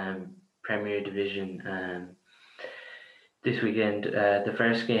Ireland Premier Division this weekend, the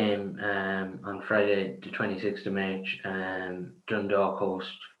first game on Friday, the 26th of March, Dundalk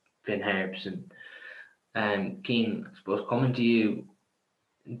host Finn Harps. And Keane, I suppose, coming to you,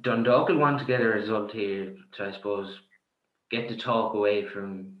 Dundalk will want to get a result here to, I suppose, get the talk away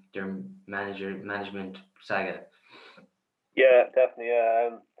from their management saga. Yeah, definitely.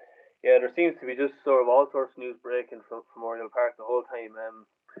 Yeah, there seems to be just sort of all sorts of news breaking from Oriel Park the whole time.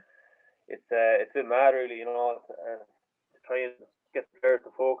 It's a bit mad, really, to try and get the players to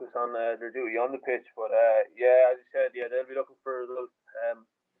focus on their duty on the pitch. But yeah, as you said, yeah, they'll be looking for results. I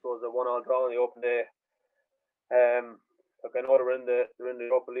suppose a 1-1 draw on the open day. Look, I know they're in the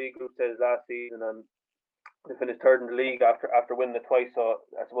Europa League group stage last season, and they finished third in the league after winning it twice. So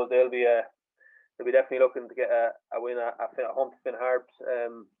I suppose they'll be definitely looking to get a win at home to Finn Harps.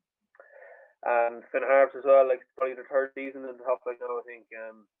 And Finn Harps as well, like probably their third season in the top flight now, I think.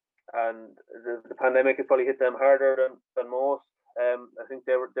 And the pandemic has probably hit them harder than most. I think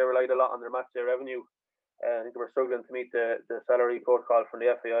they relied a lot on their match day revenue. I think they were struggling to meet the salary protocol from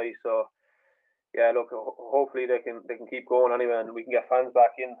the FAI. So yeah, look, hopefully they can keep going anyway, and we can get fans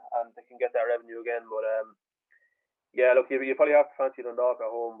back in and they can get that revenue again. But yeah, look, you probably have to fancy Dundalk at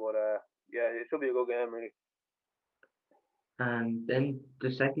home, but yeah, it should be a good game, really. And then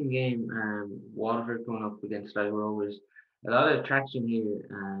the second game, Waterford going up against Sligo Rovers. A lot of traction here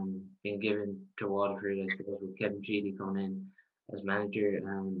being given to Waterford, I suppose, with Kevin Sheedy coming in as manager,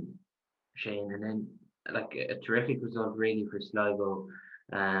 Shane, and then like a terrific result really for Sligo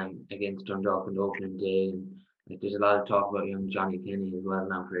against Dundalk on the opening day. And like, there's a lot of talk about young Johnny Kenny as well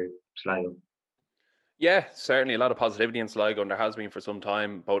now for Sligo. Yeah, certainly a lot of positivity in Sligo, and there has been for some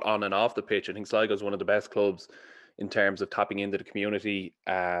time, both on and off the pitch. I think Sligo is one of the best clubs in terms of tapping into the community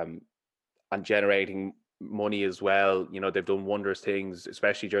and generating money as well. They've done wondrous things,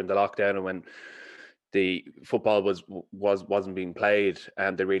 especially during the lockdown and when the football wasn't being played,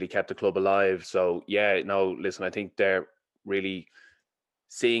 and they really kept the club alive. So yeah, no, listen, I think they're really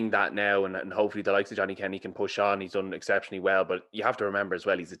seeing that now, and hopefully the likes of Johnny Kenny can push on. He's done exceptionally well, but you have to remember as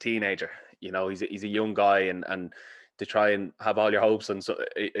well, he's a teenager. He's a young guy, and to try and have all your hopes on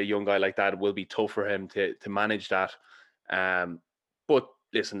a young guy like that will be tough for him to manage that. But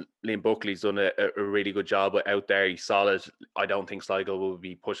listen, Liam Buckley's done a really good job out there. He's solid. I don't think Sligo will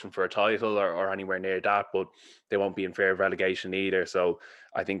be pushing for a title or anywhere near that, but they won't be in fear of relegation either. So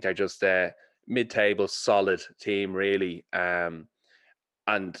I think they're just a mid-table solid team, really. And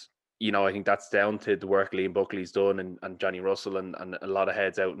I think that's down to the work Liam Buckley's done and Johnny Russell and a lot of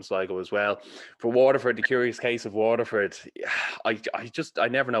heads out in Sligo as well. For Waterford, the curious case of Waterford, I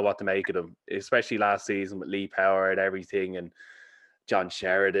never know what to make of them, especially last season with Lee Power and everything, and John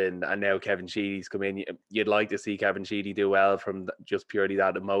Sheridan, and now Kevin Sheedy's come in. You'd like to see Kevin Sheedy do well from just purely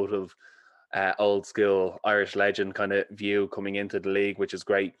that emotive, old school Irish legend kind of view coming into the league, which is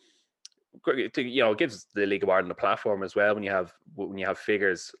great. It gives the League of Ireland a platform as well when you have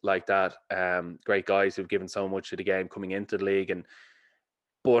figures like that, great guys who've given so much to the game coming into the league.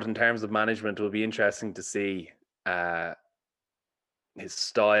 But in terms of management, it will be interesting to see his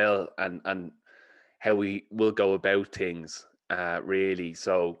style and how we will go about things, really.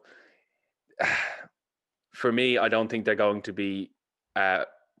 So for me, I don't think they're going to be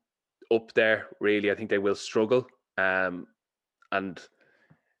up there, really. I think they will struggle. And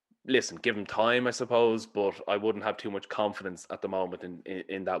listen, give them time, I suppose, but I wouldn't have too much confidence at the moment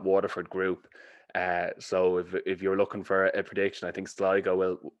in that Waterford group. So if you're looking for a prediction, I think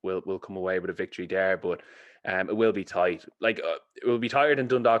Sligo will come away with a victory there, but it will be tight. Like it will be tighter than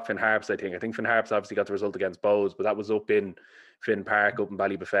Dundalk Finn Harps. I think Finn Harps obviously got the result against Bows, but that was up in Finn Park, up in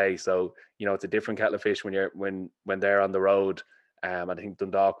Ballybuffet. So it's a different kettle of fish when they're on the road. I think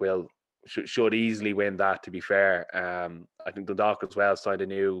Dundalk should easily win that, to be fair. I think Dundalk as well signed a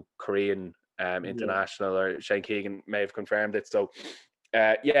new Korean international, or Shane Keegan may have confirmed it. So,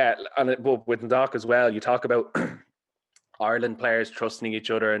 but with Dundalk as well, you talk about Ireland players trusting each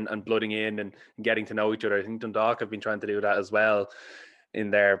other and blooding in and getting to know each other. I think Dundalk have been trying to do that as well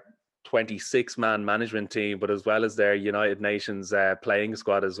in their 26-man management team, but as well as their United Nations playing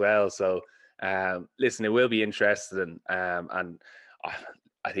squad as well. So, listen, it will be interesting, and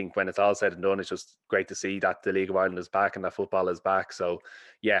I think when it's all said and done, it's just great to see that the League of Ireland is back and that football is back. So,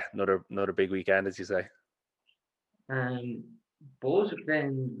 yeah, another big weekend, as you say. Both are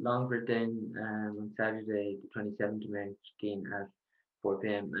playing Longford then on Saturday, the 27th of March, at 4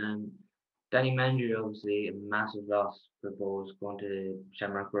 p.m. Danny Mandry, obviously a massive loss for Bows going to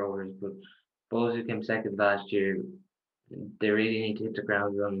Shamrock Rovers, but Bows, who came second last year, they really need to hit the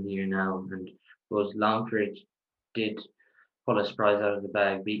ground running here now. And Bows Longford did pull a surprise out of the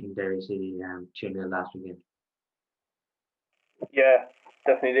bag, beating Derry City 2-0 last weekend. Yeah,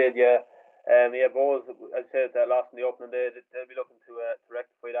 definitely did. Yeah, Bows, as I said, lost in the opening day. They'll be looking to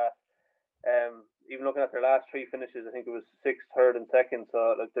rectify that. Even looking at their last three finishes, I think it was 6th, 3rd, and 2nd.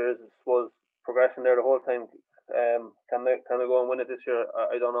 So there was progression there the whole time. Can they go and win it this year?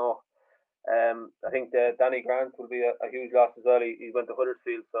 I don't know. I think Danny Grant will be a huge loss as well. He went to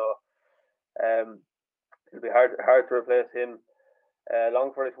Huddersfield, so it'll be hard to replace him.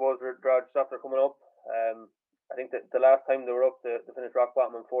 Longford, I suppose, after coming up. I think that the last time they were up, they finished rock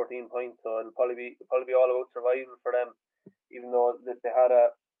bottom on 14 points, so it'll probably be all about survival for them, even though they had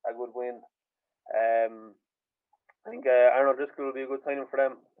a good win. I think Arnold Driscoll will be a good signing for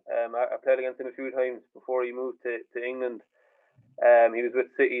them. I played against him a few times before he moved to England. He was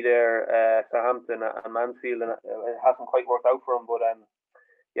with City there, Southampton and Mansfield, and it hasn't quite worked out for him. But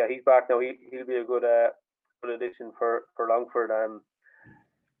yeah, he's back now. He'll be a good addition for Longford.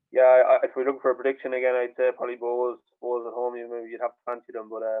 Yeah, if we're looking for a prediction again, I'd say probably Bows at home. You'd have to fancy them,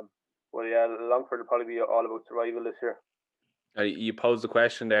 but yeah, Longford will probably be all about survival this year. You posed the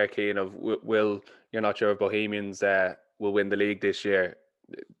question there, Cian, of will you're not sure if Bohemians will win the league this year.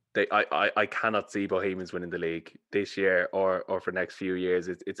 I cannot see Bohemians winning the league this year or for the next few years.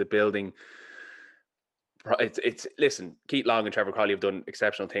 It's a building. It's listen, Keith Long and Trevor Crowley have done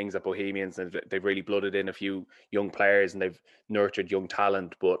exceptional things at Bohemians, and they've really blooded in a few young players and they've nurtured young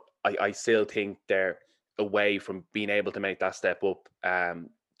talent. But I still think they're away from being able to make that step up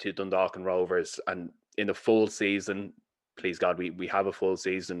to Dundalk and Rovers, and in the full season. Please God, we have a full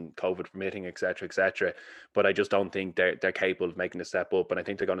season, COVID permitting, etc. But I just don't think they're capable of making a step up, and I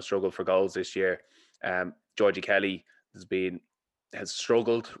think they're going to struggle for goals this year. Georgie Kelly has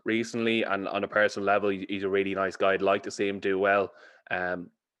struggled recently, and on a personal level, he's a really nice guy. I'd like to see him do well,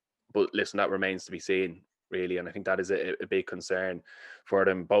 but listen, that remains to be seen, really, and I think that is a big concern for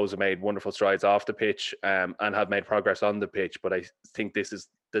them. Bows have made wonderful strides off the pitch and have made progress on the pitch, but I think this is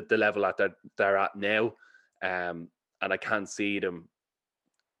the level that they're at now. And I can't see them,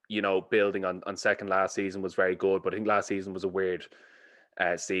 building on second. Last season was very good, but I think last season was a weird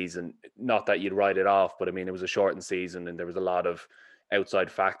season. Not that you'd write it off, but I mean, it was a shortened season and there was a lot of outside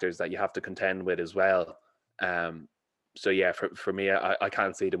factors that you have to contend with as well. So yeah, for me, I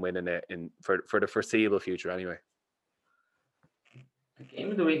can't see them winning it for the foreseeable future anyway. The game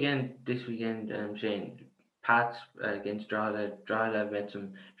of the weekend this weekend, Shane, Pats against Drogheda. Drogheda have made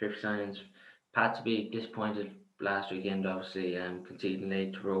some drift signings. Pats will be disappointed last weekend, obviously, conceding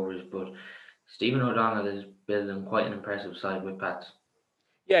late to Rovers, but Stephen O'Donnell is building quite an impressive side with Pats.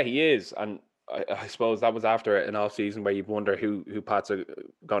 Yeah, he is, and I suppose that was after an off season where you wonder who Pats are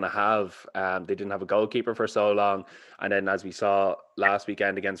going to have. They didn't have a goalkeeper for so long, and then as we saw last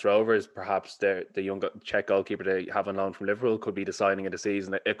weekend against Rovers, perhaps the young Czech goalkeeper they have on loan from Liverpool could be the signing of the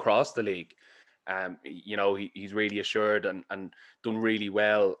season across the league. He's really assured and done really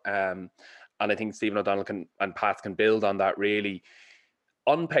well. And I think Stephen O'Donnell and Pats can build on that really.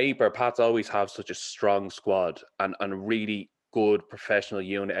 On paper, Pats always have such a strong squad and a really good professional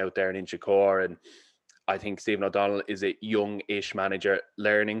unit out there in Inchicore. And I think Stephen O'Donnell is a young-ish manager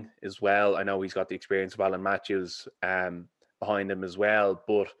learning as well. I know he's got the experience of Alan Matthews behind him as well.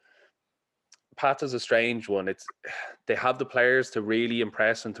 But Pats is a strange one. They have the players to really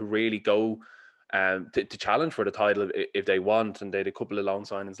impress and to really go to challenge for the title if they want. And they had a couple of loan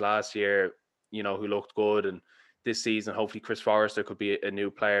signings last year, who looked good. And this season, hopefully Chris Forrester could be a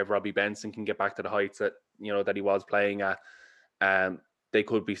new player. If Robbie Benson can get back to the heights that he was playing at, they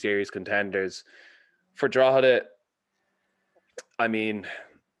could be serious contenders. For Drogheda, I mean,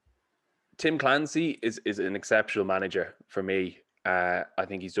 Tim Clancy is an exceptional manager for me. I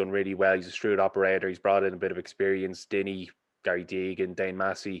think he's done really well. He's a shrewd operator. He's brought in a bit of experience. Dinny, Gary Deegan, Dane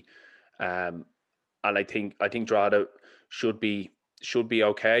Massey, and I think Drogheda should be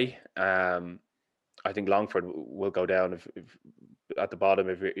okay. I think Longford will go down if at the bottom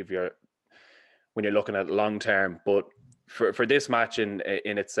if you're when you're looking at long term. But for this match in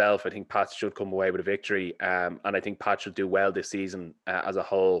itself, I think Pats should come away with a victory, and I think Pats should do well this season as a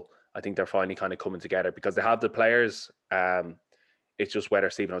whole. I think they're finally kind of coming together because they have the players. It's just whether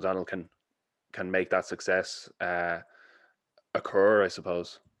Stephen O'Donnell can make that success occur, I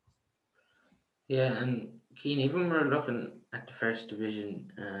suppose. Yeah, and Keane, even when we're looking at the first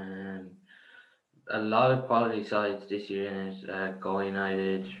division, a lot of quality sides this year in it. Galway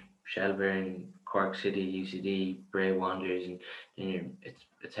United, Shelburne, Cork City, UCD, Bray Wanderers, and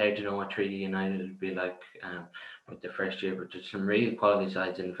it's hard to know what Treaty United would be like with the first year, but there's some really quality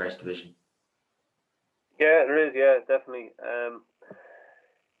sides in the first division. Yeah, there is. Yeah, definitely.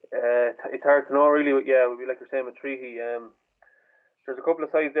 It's hard to know really. Yeah, it would be like you're saying with Treaty. There's a couple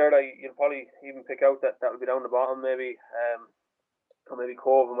of sides there that you'll probably even pick out that will be down the bottom maybe. Or maybe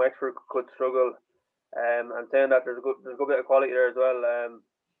Cove and Wexford could struggle. And saying that there's a good bit of quality there as well. I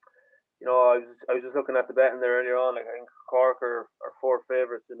was just looking at the betting there earlier on. Like I think Cork are four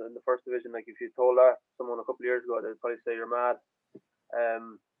favourites in the first division. Like if you told that someone a couple of years ago, they'd probably say you're mad.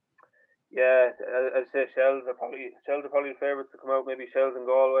 Yeah, I'd say Shells are probably the favourites to come out. Maybe Shells and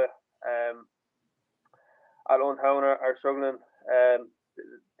Galway. Athlone Town are struggling. They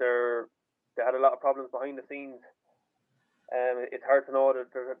had a lot of problems behind the scenes. It's hard to know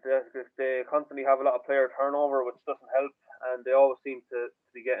that they constantly have a lot of player turnover, which doesn't help, and they always seem to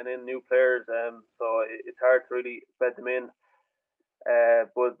be getting in new players. So it's hard to really bed them in.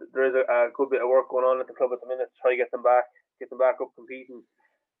 But there is a good bit of work going on at the club at the minute to try to get them back up competing.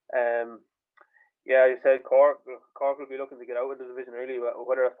 Yeah, you said Cork will be looking to get out of the division really.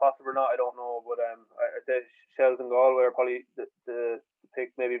 Whether it's possible or not, I don't know. But I'd say Shells and Galway are probably the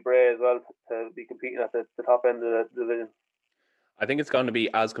pick, maybe Bray as well to be competing at the top end of the division. I think it's going to be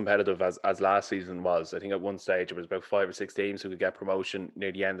as competitive as last season was. I think at one stage it was about 5 or 6 teams who could get promotion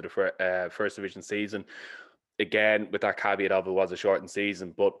near the end of the first division season. Again, with that caveat of it was a shortened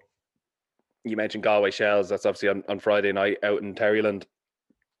season. But you mentioned Galway Shells. That's obviously on Friday night out in Terryland.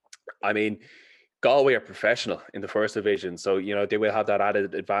 I mean, Galway are professional in the first division, so they will have that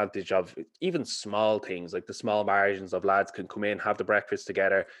added advantage of even small things like the small margins of lads can come in, have the breakfast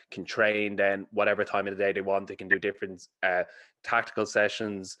together, can train then whatever time of the day they want. They can do different tactical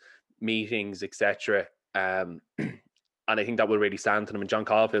sessions, meetings, etc. And I think that will really stand to them. And John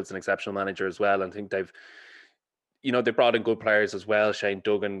Caulfield's an exceptional manager as well. And I think they've brought in good players as well. Shane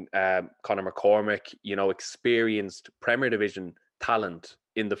Duggan, Conor McCormick, experienced Premier Division talent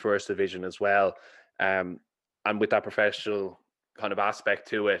in the first division as well. And with that professional kind of aspect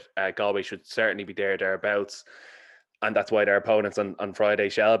to it, Galway should certainly be thereabouts. And that's why their opponents on Friday,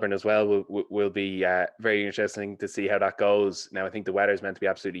 Shelburne as well, will be very interesting to see how that goes. Now, I think the weather is meant to be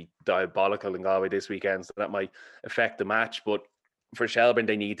absolutely diabolical in Galway this weekend, so that might affect the match. But for Shelburne,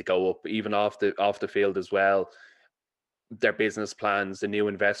 they need to go up, even off the field as well. Their business plans, the new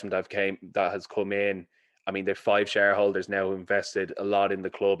investment that has come in. I mean, they've 5 shareholders now who invested a lot in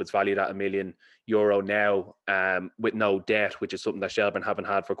the club. It's valued at €1 million now, with no debt, which is something that Shelburne haven't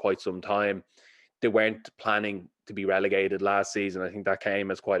had for quite some time. They weren't planning to be relegated last season. I think that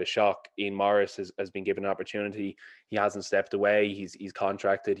came as quite a shock. Ian Morris has been given an opportunity. He hasn't stepped away. He's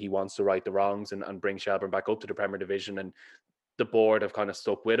contracted. He wants to right the wrongs and bring Shelburne back up to the Premier Division. And the board have kind of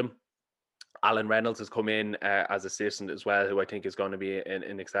stuck with him. Alan Reynolds has come in as assistant as well, who I think is going to be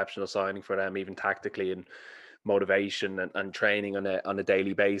an exceptional signing for them, even tactically and motivation and training on a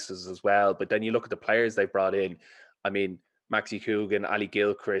daily basis as well. But then you look at the players they've brought in. I mean, Maxi Coogan, Ali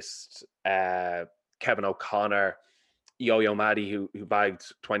Gilchrist, Kevin O'Connor, Yo-Yo Maddy, who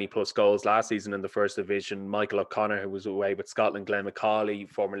bagged 20 plus goals last season in the first division, Michael O'Connor, who was away with Scotland, Glenn McCauley,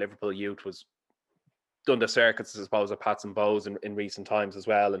 former Liverpool youth, was done the circuits, I suppose, at Pats and Bows in recent times as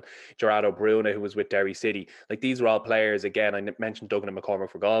well, and Gerardo Bruna, who was with Derry City. Like, these are all players, again, I mentioned Duggan and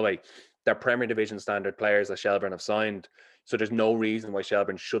McCormick for Galway. They're Premier Division standard players that Shelburne have signed, so there's no reason why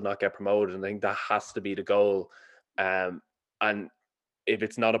Shelburne should not get promoted, and I think that has to be the goal. And if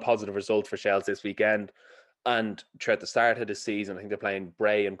it's not a positive result for Shells this weekend, and throughout the start of the season, I think they're playing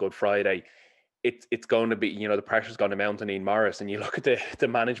Bray and Good Friday. It's going to be, the pressure's going to mount on Ian Morris, and you look at the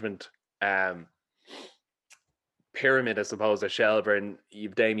management pyramid, I suppose, at Shelburne.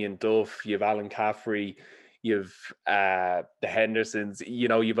 You've Damien Duff, you've Alan Caffrey, you've the Hendersons.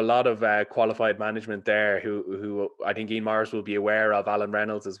 You've a lot of qualified management there who I think Ian Morris will be aware of. Alan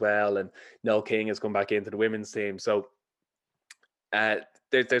Reynolds as well, and Noel King has come back into the women's team. So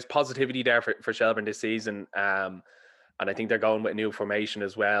there's positivity there for Shelburne this season. And I think they're going with a new formation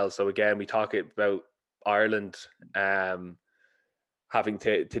as well. So again, we talk about Ireland having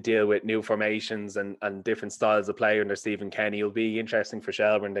to deal with new formations and different styles of play under Stephen Kenny. It'll be interesting for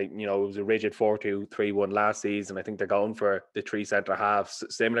Shelburne. It was a rigid 4-2-3-1 last season. I think they're going for the three centre halves,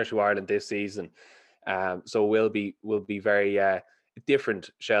 similar to Ireland this season. So will be very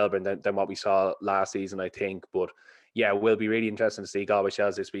different Shelburne than what we saw last season, I think. But yeah, it will be really interesting to see Galway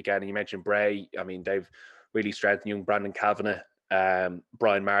Shells this weekend. And you mentioned Bray. I mean, they've really strengthened young Brandon Kavanagh.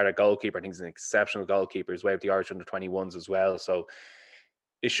 Brian Marder, goalkeeper, I think he's an exceptional goalkeeper. He's way up the Irish under-21s as well. So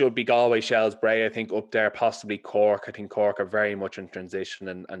it should be Galway, Shells, Bray, I think, up there, possibly Cork. I think Cork are very much in transition,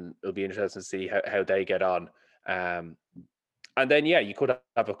 and it'll be interesting to see how they get on. And then, yeah, you could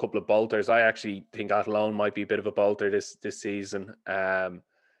have a couple of bolters. I actually think Athlone might be a bit of a bolter this season. And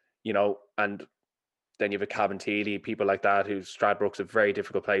then you have a Cabinteely, people like that, who Stradbrook's a very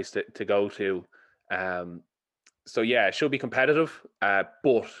difficult place to go to. So yeah, it should be competitive,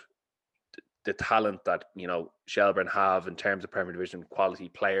 but the talent that Shelburne have in terms of Premier Division quality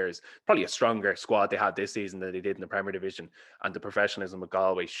players, probably a stronger squad they had this season than they did in the Premier Division, and the professionalism of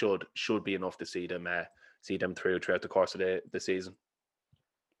Galway should be enough to see them throughout the course of the season.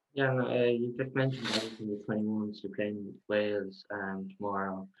 Yeah, you just mentioned obviously the 21s. You're playing Wales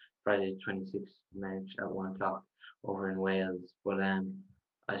tomorrow, Friday 26th March at 1 o'clock over in Wales. But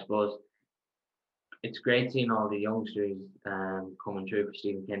I suppose it's great seeing all the youngsters coming through for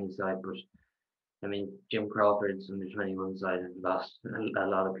Stephen Kenny's side, but I mean Jim Crawford's on the 21 side has lost a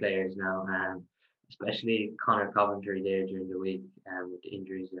lot of players now, especially Conor Coventry there during the week with the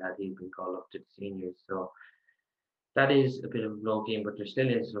injuries that he's been called up to the seniors. So that is a bit of a low game, but there still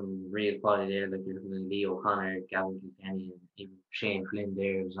is some real quality there. Like you're looking at Lee O'Connor, Gavin Kilkenny, and even Shane Flynn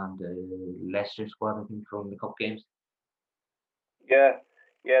there who's on the Leicester squad, I think, from the cup games. Yeah,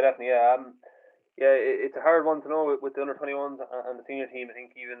 definitely. It's a hard one to know with the under-21s and the senior team. I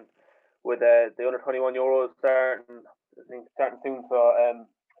think even with the under-21 Euros starting soon. So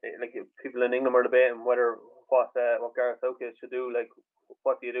people in England are debating what Gareth Southgate should do. Like,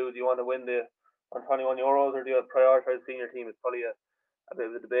 what do you do? Do you want to win the under-21 Euros, or do you prioritise the senior team? It's probably a bit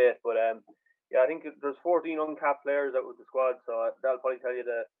of a debate. But I think there's 14 uncapped players out with the squad, so that'll probably tell you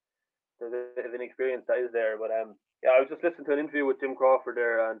there's a bit of an experience that is there. But I was just listening to an interview with Jim Crawford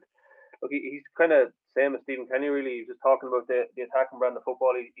there, and look, he's kind of same as Stephen Kenny, really. He's just talking about the attacking brand of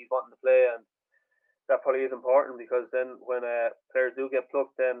football he's wanting to play, and that probably is important, because then when players do get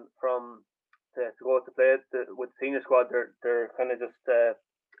plucked then to go to play with the senior squad, they're kind of just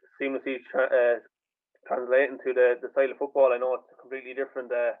seamlessly translating to the style of football. I know it's a completely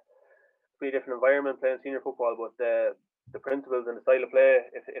different environment playing senior football, but the principles and the style of play,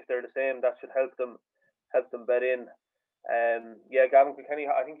 if they're the same, that should help them bed in. Gavin Kilkenny,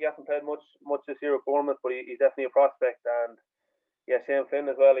 I think he hasn't played much this year with Bournemouth, but he's definitely a prospect. And Shane Flynn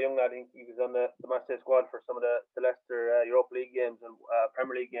as well, a young lad. I think he was on the matchday squad for some of the Leicester Europa League games and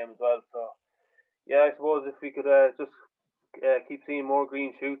Premier League games as well. So I suppose if we could just keep seeing more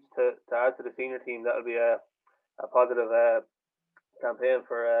green shoots to add to the senior team, that'll be a positive campaign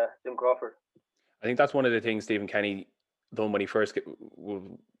for Jim Crawford. I think that's one of the things Stephen Kenny done when he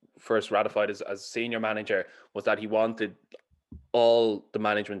first ratified as senior manager, was that he wanted all the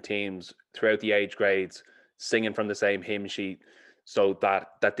management teams throughout the age grades singing from the same hymn sheet, so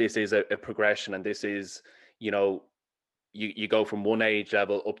that this is a progression, and this is, you go from one age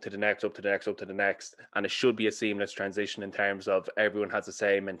level up to the next, and it should be a seamless transition in terms of everyone has the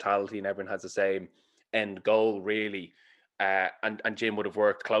same mentality and everyone has the same end goal, really. And Jim would have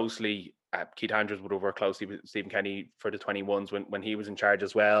worked closely, Keith Andrews would have worked closely with Stephen Kenny for the 21s when he was in charge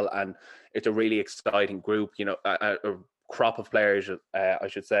as well. And it's a really exciting group, a crop of players, I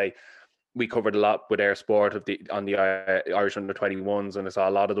should say. We covered a lot with Air Sport on the Irish under-21s, and I saw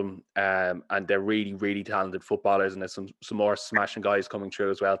a lot of them, and they're really, really talented footballers, and there's some more smashing guys coming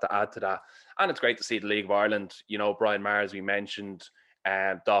through as well to add to that. And it's great to see the League of Ireland, Brian Maher, as we mentioned,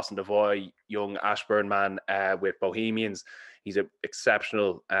 Dawson Devoy, young Ashburn man with Bohemians. He's an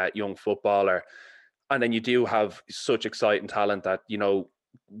exceptional young footballer. And then you do have such exciting talent that,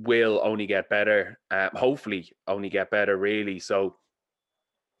 will only get better, hopefully only get better, really. So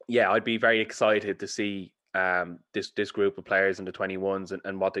yeah, I'd be very excited to see this group of players in the 21s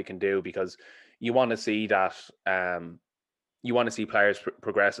and what they can do, because you want to see that you want to see players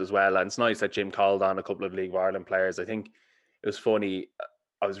progress as well. And it's nice that Jim called on a couple of League of Ireland players. I think it was funny.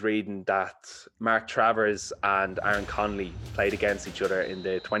 I was reading that Mark Travers and Aaron Connolly played against each other in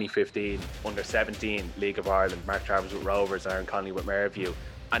the 2015 Under-17 League of Ireland. Mark Travers with Rovers, Aaron Connolly with Merview,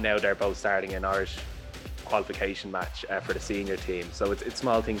 and now they're both starting an Irish qualification match for the senior team. So it's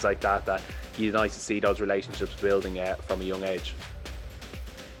small things like that that you nice to see those relationships building from a young age.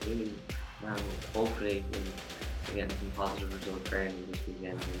 Really, hopefully we get some positive results for this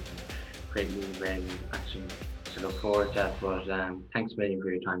weekend. Great movie, great action to look forward to. But thanks a million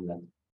for your time, guys.